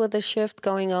 hopefully with the shift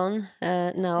going on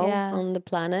now on the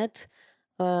planet,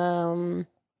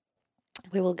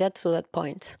 we will get to that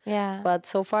point. Yeah. But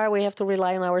so far we have to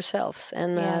rely on ourselves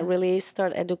and really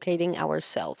start educating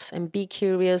ourselves and be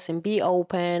curious and be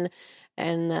open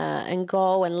and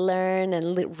go and learn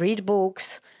and read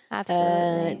books.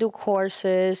 Absolutely. Do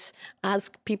courses,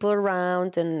 ask people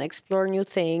around and explore new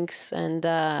things. And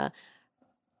at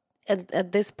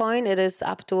this point, it is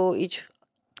up to each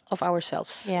of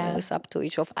ourselves. Yeah. It is up to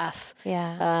each of us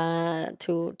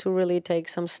to really take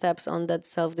some steps on that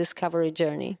self-discovery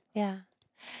journey. Yeah.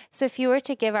 So if you were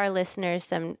to give our listeners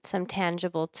some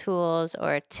tangible tools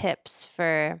or tips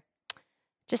for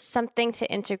just something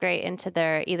to integrate into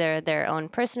either their own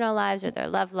personal lives or their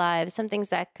love lives, some things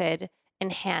that could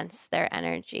enhance their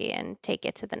energy and take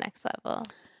it to the next level.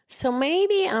 So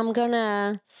maybe I'm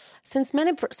gonna, since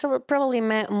probably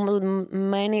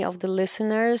many of the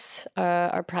listeners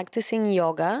are practicing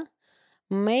yoga,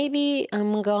 maybe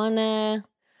I'm gonna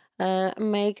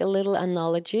make a little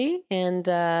analogy, and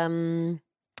I'm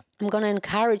gonna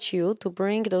encourage you to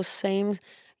bring those same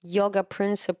yoga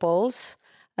principles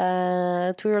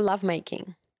to your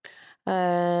lovemaking.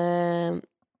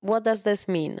 What does this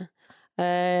mean?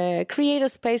 Create a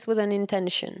space with an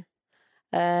intention.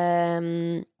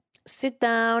 Sit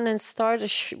down and start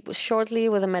shortly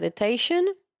with a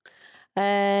meditation,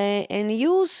 and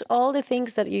use all the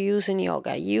things that you use in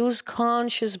yoga. Use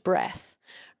conscious breath.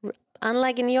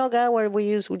 Unlike in yoga where we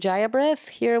use Ujjayi breath,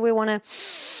 here we want to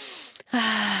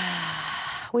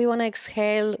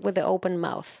exhale with the open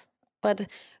mouth, but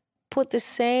put the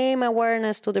same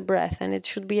awareness to the breath, and it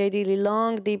should be ideally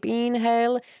long, deep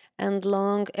inhale and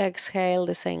long exhale,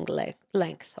 the same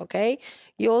length, okay?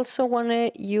 You also want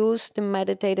to use the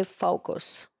meditative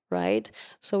focus, right?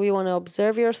 So you want to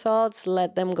observe your thoughts,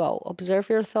 let them go. Observe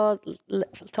your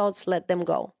thoughts, let them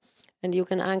go. And you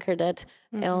can anchor that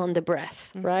on the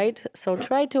breath, right? So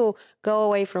try to go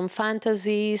away from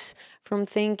fantasies, from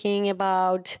thinking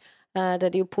about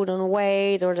that you put on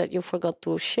weight or that you forgot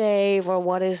to shave, or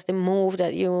what is the move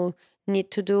that you need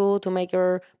to do to make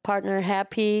your partner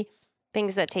happy.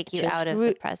 Things that take you out of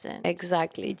the present.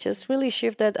 Exactly. Just really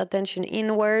shift that attention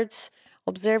inwards,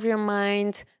 observe your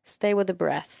mind, stay with the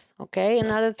breath, okay?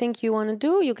 Another thing you want to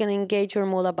do, you can engage your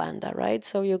Mula Bandha, right?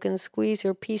 So you can squeeze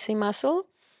your PC muscle,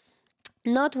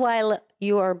 not while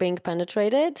you are being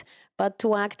penetrated, but to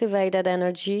activate that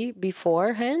energy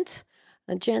beforehand,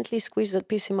 gently squeeze that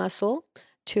PC muscle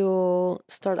to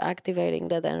start activating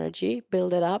that energy,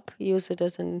 build it up, use it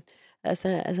as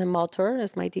a motor,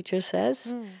 as my teacher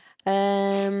says.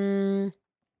 And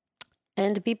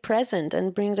be present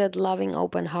and bring that loving,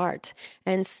 open heart,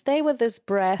 and stay with this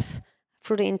breath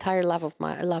through the entire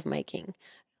love making.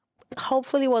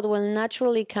 Hopefully, what will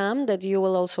naturally come that you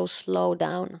will also slow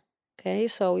down. Okay,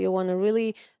 so you want to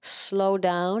really slow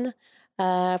down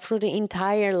through the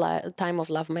entire time of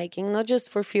lovemaking, not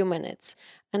just for a few minutes.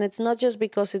 And it's not just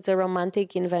because it's a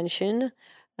romantic invention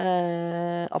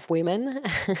of women,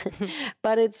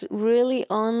 but it's really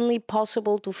only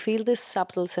possible to feel the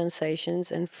subtle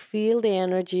sensations and feel the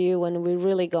energy when we're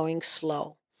really going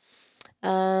slow.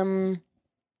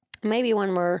 Maybe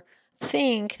one more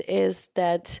thing is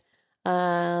that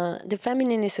the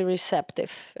feminine is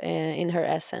receptive in her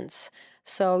essence.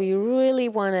 So you really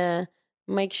want to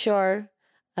make sure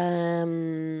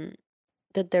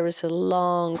that there is a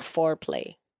long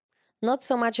foreplay. Not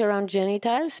so much around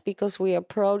genitals, because we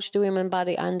approach the women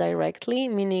body indirectly,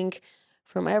 meaning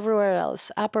from everywhere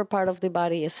else, upper part of the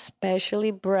body,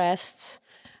 especially breasts,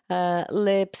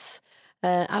 lips,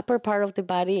 upper part of the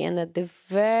body, and at the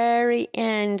very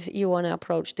end, you want to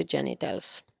approach the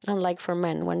genitals. Unlike for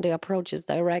men, when the approach is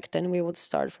direct, then we would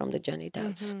start from the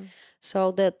genitals.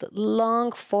 So that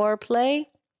long foreplay,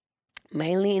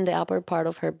 mainly in the upper part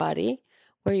of her body,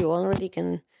 where you already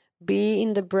can be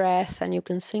in the breath and you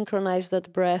can synchronize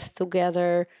that breath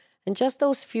together. And just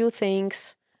those few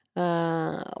things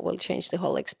will change the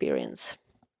whole experience.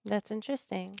 That's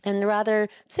interesting. And rather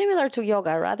similar to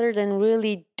yoga, rather than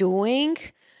really doing,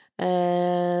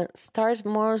 start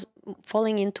more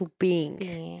falling into being.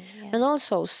 Yeah. And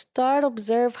also start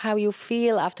observe how you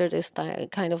feel after this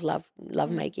kind of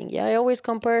love making. Yeah, I always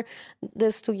compare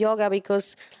this to yoga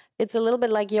because it's a little bit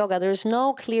like yoga. There's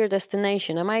no clear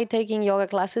destination. Am I taking yoga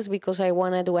classes because I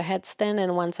want to do a headstand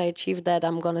and once I achieve that,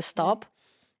 I'm going to stop?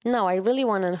 No, I really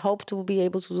want and hope to be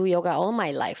able to do yoga all my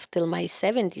life, till my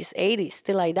 70s, 80s,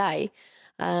 till I die.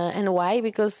 And why?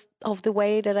 Because of the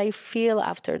way that I feel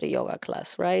after the yoga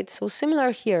class, right? So similar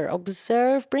here,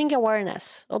 observe, bring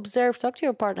awareness, observe, talk to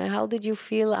your partner. How did you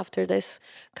feel after this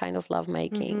kind of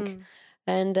lovemaking?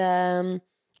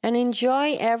 And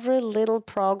enjoy every little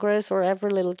progress or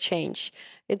every little change.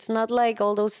 It's not like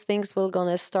all those things will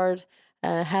gonna start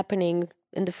happening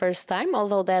in the first time,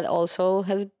 although that also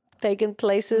has taken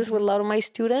places with a lot of my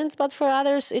students, but for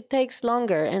others it takes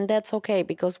longer, and that's okay,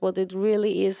 because what it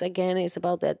really is, again, is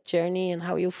about that journey and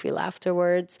how you feel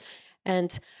afterwards.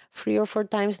 And 3 or 4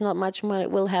 times not much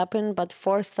will happen, but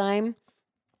 4th time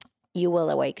you will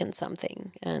awaken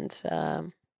something. And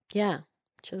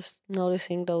just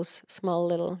noticing those small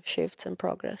little shifts and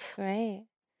progress. Right.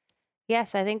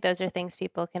 Yes, I think those are things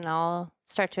people can all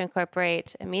start to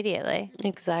incorporate immediately.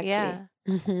 Exactly. Yeah.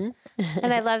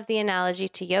 And I love the analogy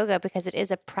to yoga because it is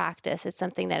a practice. It's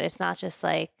something that it's not just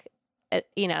like,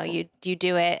 you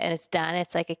do it and it's done.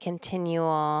 It's like a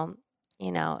continual,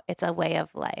 it's a way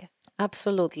of life.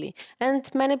 Absolutely. And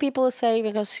many people say,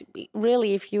 because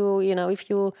really, if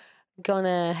you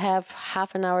gonna have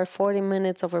half an hour, 40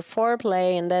 minutes of a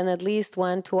foreplay, and then at least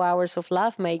 1-2 hours of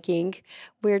lovemaking,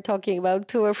 we're talking about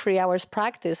 2 or 3 hours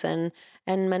practice. And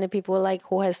many people are like,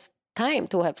 who has time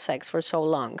to have sex for so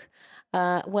long?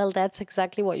 Well, that's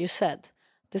exactly what you said.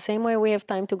 The same way we have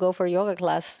time to go for yoga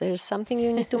class, there's something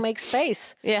you need to make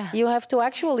space. Yeah. You have to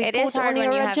actually it put is hard on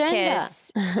when your you agenda. Have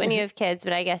kids, when you have kids,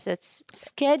 but I guess it's...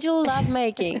 Schedule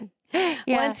lovemaking.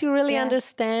 Once you really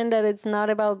understand that it's not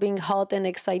about being hot and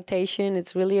excitation,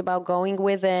 it's really about going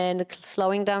within,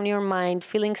 slowing down your mind,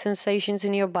 feeling sensations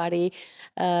in your body.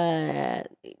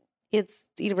 It's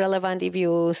irrelevant if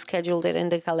you scheduled it in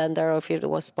the calendar or if it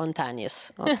was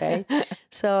spontaneous, okay?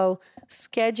 So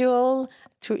schedule,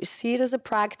 to see it as a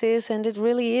practice, and it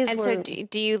really is. And so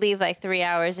do you leave like 3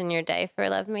 hours in your day for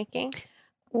lovemaking?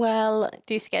 Well,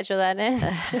 do you schedule that in?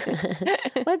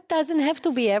 Well, it doesn't have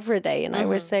to be every day. And I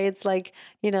would say it's like,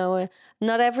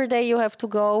 not every day you have to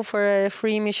go for a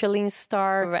free Michelin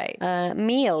star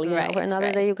meal. For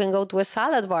another day you can go to a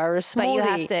salad bar or a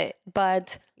smoothie.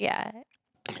 But you have to,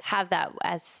 have that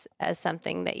as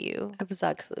something that you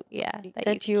exactly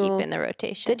that you keep in the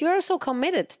rotation, that you're also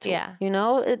committed to.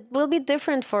 It will be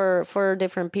different for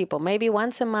different people. Maybe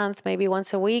once a month, maybe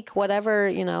once a week, whatever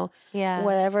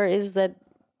whatever is that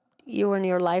you in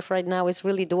your life right now is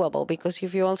really doable. Because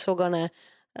if you're also gonna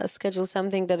schedule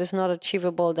something that is not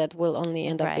achievable, that will only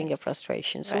end up being a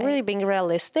frustration. So really being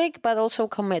realistic, but also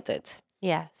committed.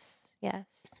 Yes. Yeah.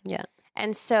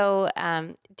 And so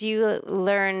do you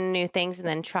learn new things and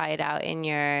then try it out in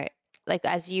your like,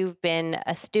 as you've been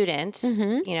a student,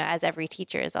 you know, as every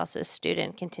teacher is also a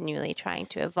student, continually trying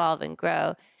to evolve and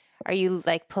grow, are you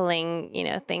like pulling, you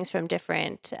know, things from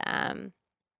different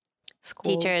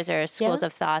teachers or schools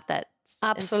of thought that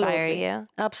inspire you?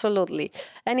 Absolutely.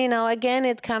 And, you know, again,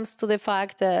 it comes to the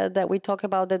fact that we talk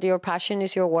about that your passion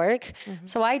is your work.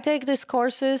 So I take these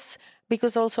courses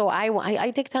because also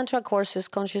I take Tantra courses,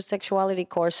 conscious sexuality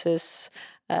courses,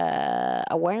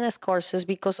 awareness courses,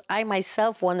 because I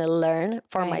myself want to learn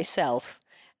for myself.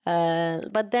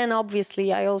 But then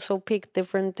obviously I also pick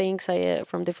different things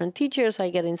from different teachers. I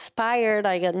get inspired,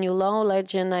 I get new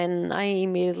knowledge, and I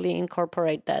immediately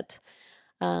incorporate that.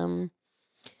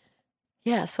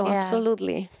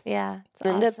 Absolutely. Yeah.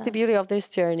 And that's the beauty of this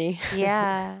journey.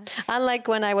 Yeah. Unlike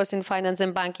when I was in finance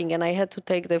and banking and I had to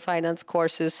take the finance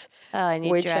courses,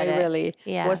 which I really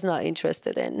was not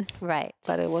interested in. Right.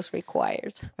 But it was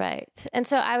required. Right. And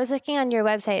so I was looking on your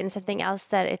website, and something else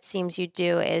that it seems you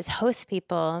do is host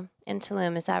people in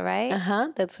Tulum. Is that right?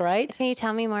 That's right. Can you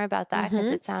tell me more about that? Because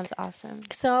it sounds awesome.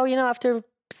 So, you know, after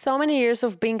so many years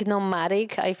of being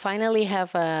nomadic, I finally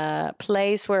have a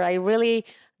place where I really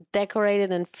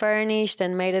decorated and furnished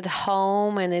and made it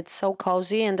home, and it's so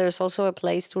cozy, and there's also a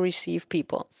place to receive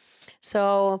people.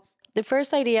 So the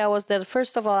first idea was that,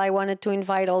 first of all, I wanted to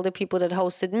invite all the people that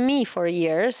hosted me for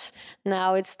years.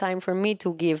 Now it's time for me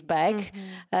to give back.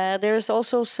 There's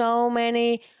also so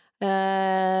many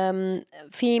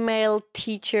female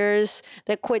teachers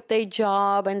that quit their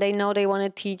job and they know they want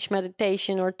to teach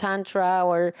meditation or tantra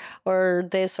or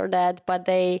this or that, but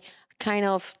they kind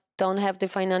of don't have the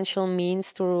financial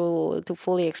means to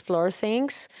fully explore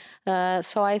things.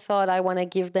 So I thought I want to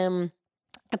give them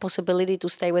a possibility to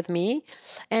stay with me.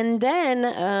 And then,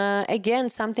 again,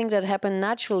 something that happened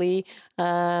naturally,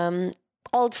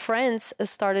 old friends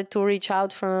started to reach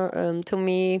out to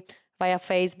me via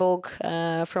Facebook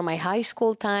from my high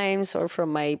school times or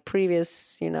from my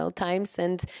previous, times,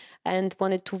 and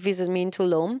wanted to visit me in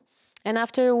Tulum. And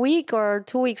after a week or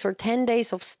 2 weeks or 10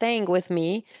 days of staying with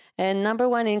me, and number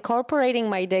one, incorporating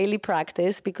my daily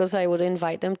practice, because I would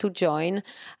invite them to join,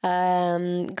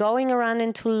 going around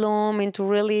in Tulum into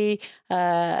really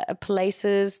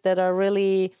places that are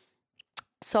really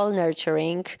soul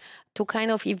nurturing, to kind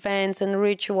of events and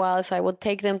rituals. I would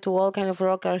take them to all kind of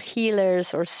rock art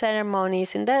healers or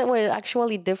ceremonies, and that were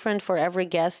actually different for every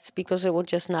guest because it would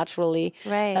just naturally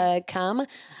come.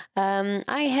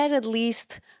 I had at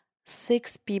least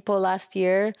 6 people last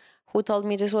year who told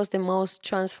me this was the most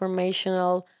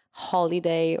transformational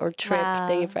holiday or trip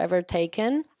they've ever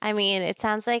taken. I mean, it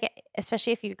sounds like,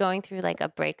 especially if you're going through like a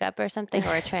breakup or something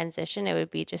or a transition, it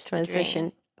would be just transition. A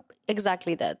dream.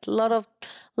 Exactly that. A lot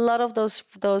of those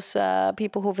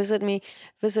people who visited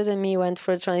me went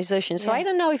for a transition. So I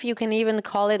don't know if you can even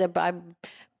call it a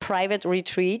private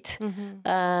retreat,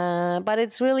 but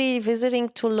it's really visiting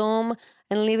Tulum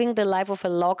and living the life of a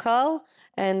local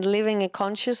and living a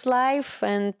conscious life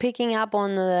and picking up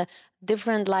on a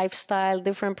different lifestyle,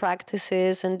 different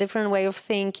practices, and different way of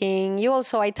thinking.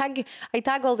 I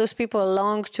tag all those people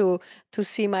along to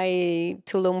see my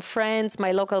Tulum friends,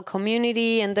 my local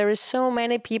community, and there is so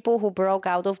many people who broke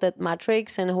out of that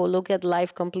matrix and who look at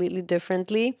life completely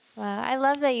differently. Wow, I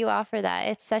love that you offer that.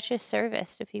 It's such a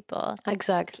service to people.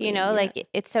 Exactly. Like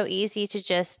it's so easy to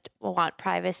just want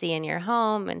privacy in your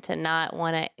home and to not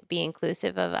want to be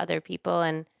inclusive of other people,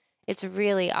 and it's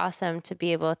really awesome to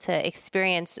be able to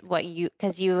experience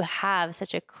because you have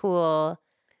such a cool,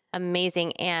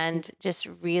 amazing, and just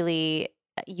really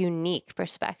unique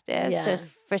perspective. Yeah. So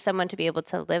for someone to be able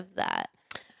to live that.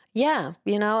 Yeah.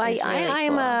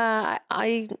 I'm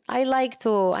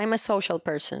a social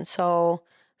person. So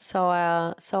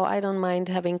I don't mind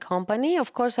having company.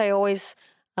 Of course, I always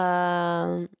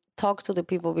talk to the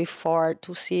people before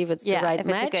to see if it's the right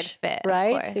match. If it's a good fit.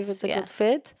 Right. If it's a good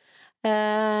fit.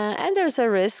 And there's a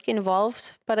risk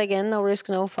involved, but again, no risk,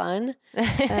 no fun.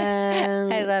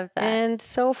 I love that. And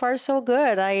so far, so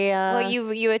good.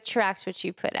 You attract what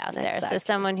you put out there. So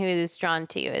someone who is drawn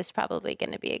to you is probably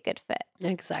going to be a good fit.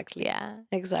 Exactly. Yeah.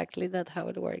 Exactly. That's how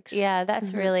it works. Yeah,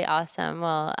 that's really awesome.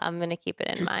 Well, I'm going to keep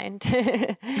it in mind.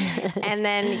 And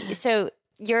then, so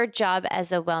your job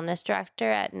as a wellness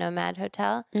director at Nomad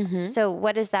Hotel. So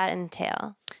what does that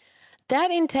entail? That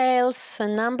entails,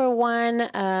 number one,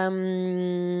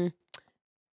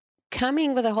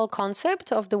 coming with the whole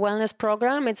concept of the wellness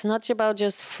program. It's not about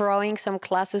just throwing some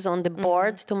classes on the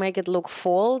board to make it look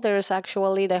full. There's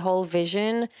actually the whole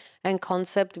vision and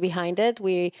concept behind it.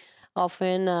 We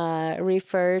often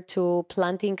refer to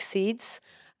planting seeds.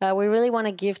 We really want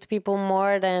to gift people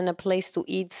more than a place to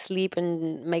eat, sleep,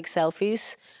 and make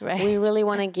selfies. Right. We really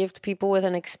want to gift people with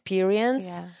an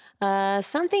experience.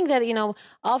 Something that,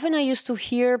 often I used to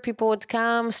hear people would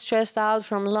come stressed out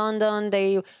from London.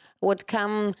 They would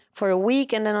come for a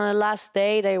week, and then on the last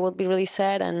day they would be really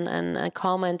sad, and a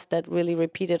comment that really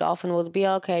repeated often would be,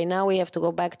 okay, now we have to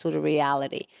go back to the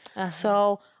reality.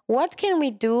 So what can we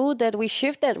do that we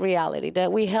shift that reality,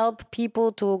 that we help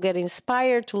people to get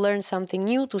inspired, to learn something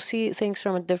new, to see things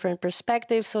from a different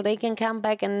perspective, so they can come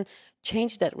back and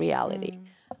change that reality,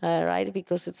 right?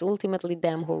 Because it's ultimately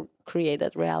them who create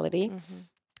that reality.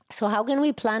 So how can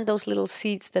we plant those little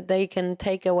seeds that they can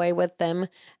take away with them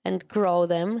and grow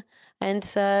them? And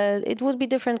it would be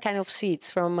different kind of seeds.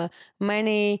 From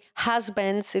many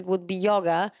husbands, it would be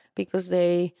yoga, because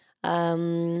they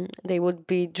would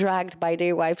be dragged by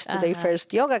their wives to their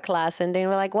first yoga class, and they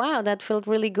were like, wow, that felt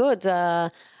really good. I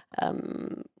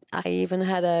even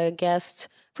had a guest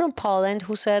from Poland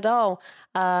who said,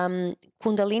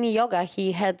 Kundalini yoga,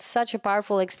 he had such a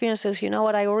powerful experiences. You know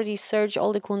what, I already searched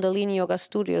all the Kundalini yoga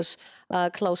studios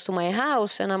close to my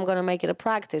house, and I'm going to make it a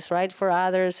practice, right? For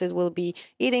others, it will be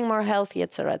eating more healthy,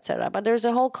 etc., etc. But there's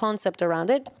a whole concept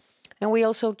around it. And we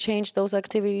also change those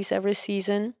activities every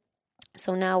season.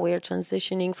 So now we are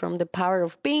transitioning from the power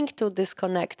of being to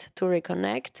disconnect, to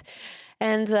reconnect.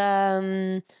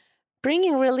 And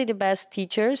bringing really the best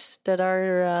teachers that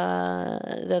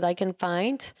I can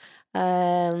find,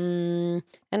 and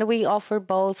we offer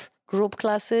both group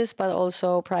classes but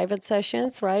also private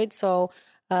sessions, right? So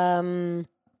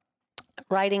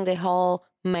writing the whole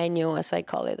menu, as I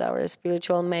call it, our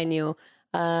spiritual menu,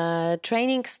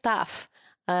 training staff.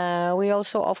 We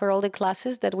also offer all the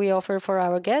classes that we offer for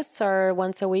our guests are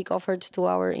once a week offered to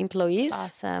our employees.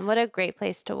 Awesome! What a great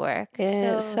place to work.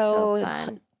 So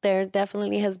fun. There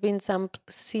definitely has been some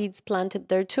seeds planted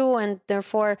there too, and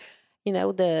therefore,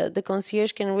 the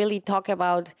concierge can really talk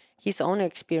about his own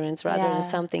experience rather than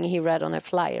something he read on a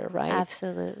flyer, right?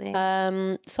 Absolutely.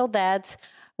 So that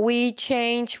we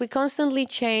constantly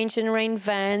change and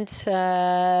reinvent,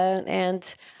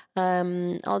 and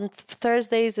on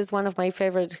Thursdays is one of my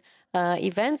favorite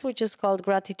events, which is called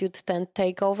Gratitude Tent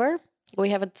Takeover.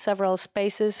 We have several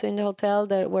spaces in the hotel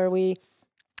where we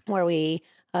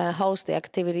host the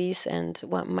activities, and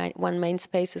one main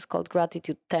space is called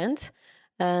Gratitude Tent.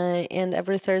 And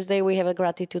every Thursday we have a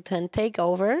Gratitude Tent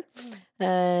takeover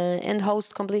and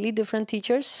host completely different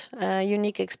teachers,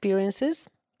 unique experiences.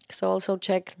 So also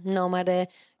check Nomade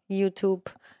YouTube,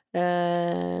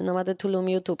 Nomade Tulum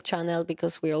YouTube channel,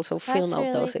 because we also film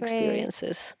all those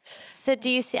experiences. So do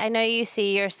you see, I know you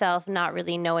see yourself not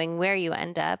really knowing where you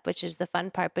end up, which is the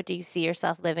fun part, but do you see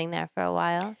yourself living there for a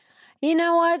while? You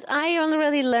know what? I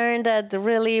already learned that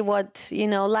really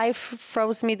life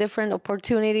throws me different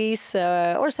opportunities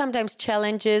or sometimes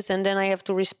challenges, and then I have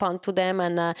to respond to them.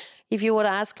 And if you would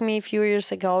ask me a few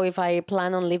years ago if I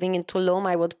plan on living in Tulum,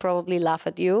 I would probably laugh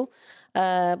at you.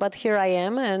 But here I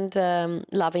am, and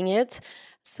loving it.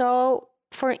 So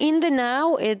for in the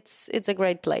now, it's a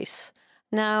great place.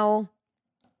 Now,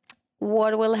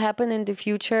 what will happen in the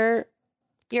future?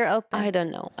 You're open. I don't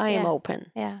know. I am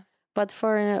open. Yeah. But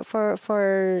for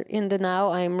in the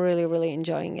now, I'm really, really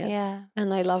enjoying it. Yeah.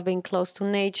 And I love being close to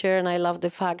nature, and I love the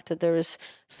fact that there is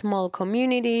small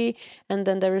community, and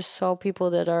then there is so people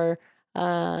that are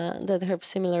that have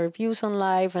similar views on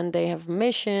life, and they have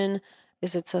mission.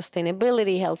 Is it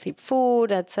sustainability, healthy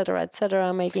food, et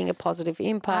cetera, making a positive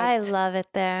impact? I love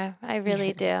it there. I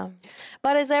really do.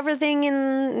 But as everything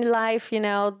in life,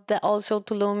 also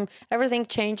Tulum, everything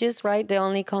changes, right? The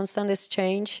only constant is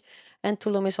change. And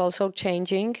Tulum is also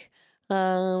changing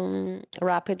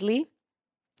rapidly.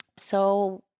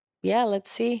 So yeah,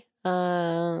 let's see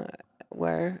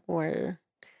where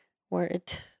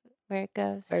it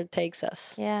goes, where it takes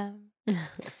us. Yeah.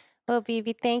 Well,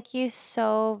 Bibi, thank you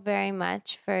so very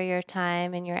much for your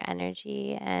time and your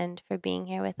energy and for being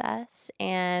here with us.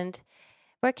 And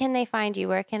where can they find you?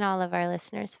 Where can all of our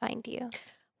listeners find you?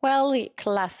 Well,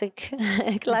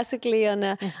 classically on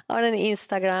an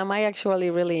Instagram. I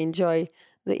actually really enjoy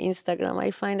the Instagram.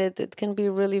 I find it can be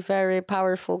really very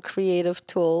powerful, creative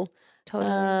tool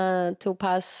to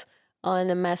pass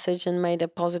on a message and make a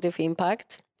positive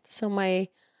impact. So my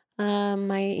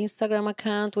Instagram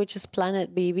account, which is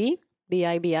Planet Bibi,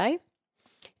 BIBI.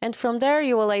 And from there,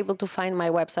 you will able to find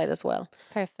my website as well.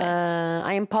 Perfect.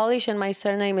 I am Polish, and my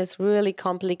surname is really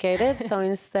complicated. So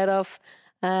instead of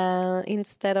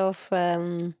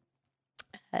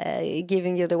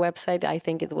giving you the website, I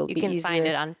think it will be easier. You can find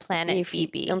it on Planet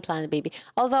Bibi. On Planet Bibi.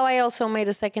 Although I also made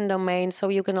a second domain, so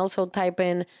you can also type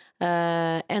in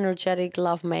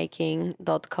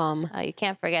energeticlovemaking.com. Oh, you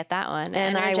can't forget that one.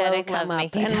 And I will come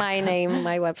up. And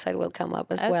my website will come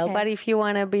up as well. But if you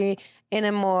want to be in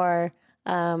a more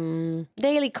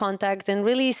daily contact and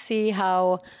really see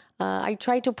how I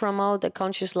try to promote a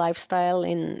conscious lifestyle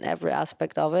in every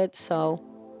aspect of it. So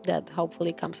that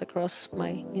hopefully comes across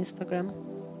my Instagram.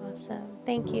 Awesome.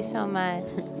 Thank you so much.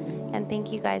 And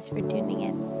thank you guys for tuning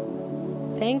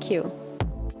in. Thank you.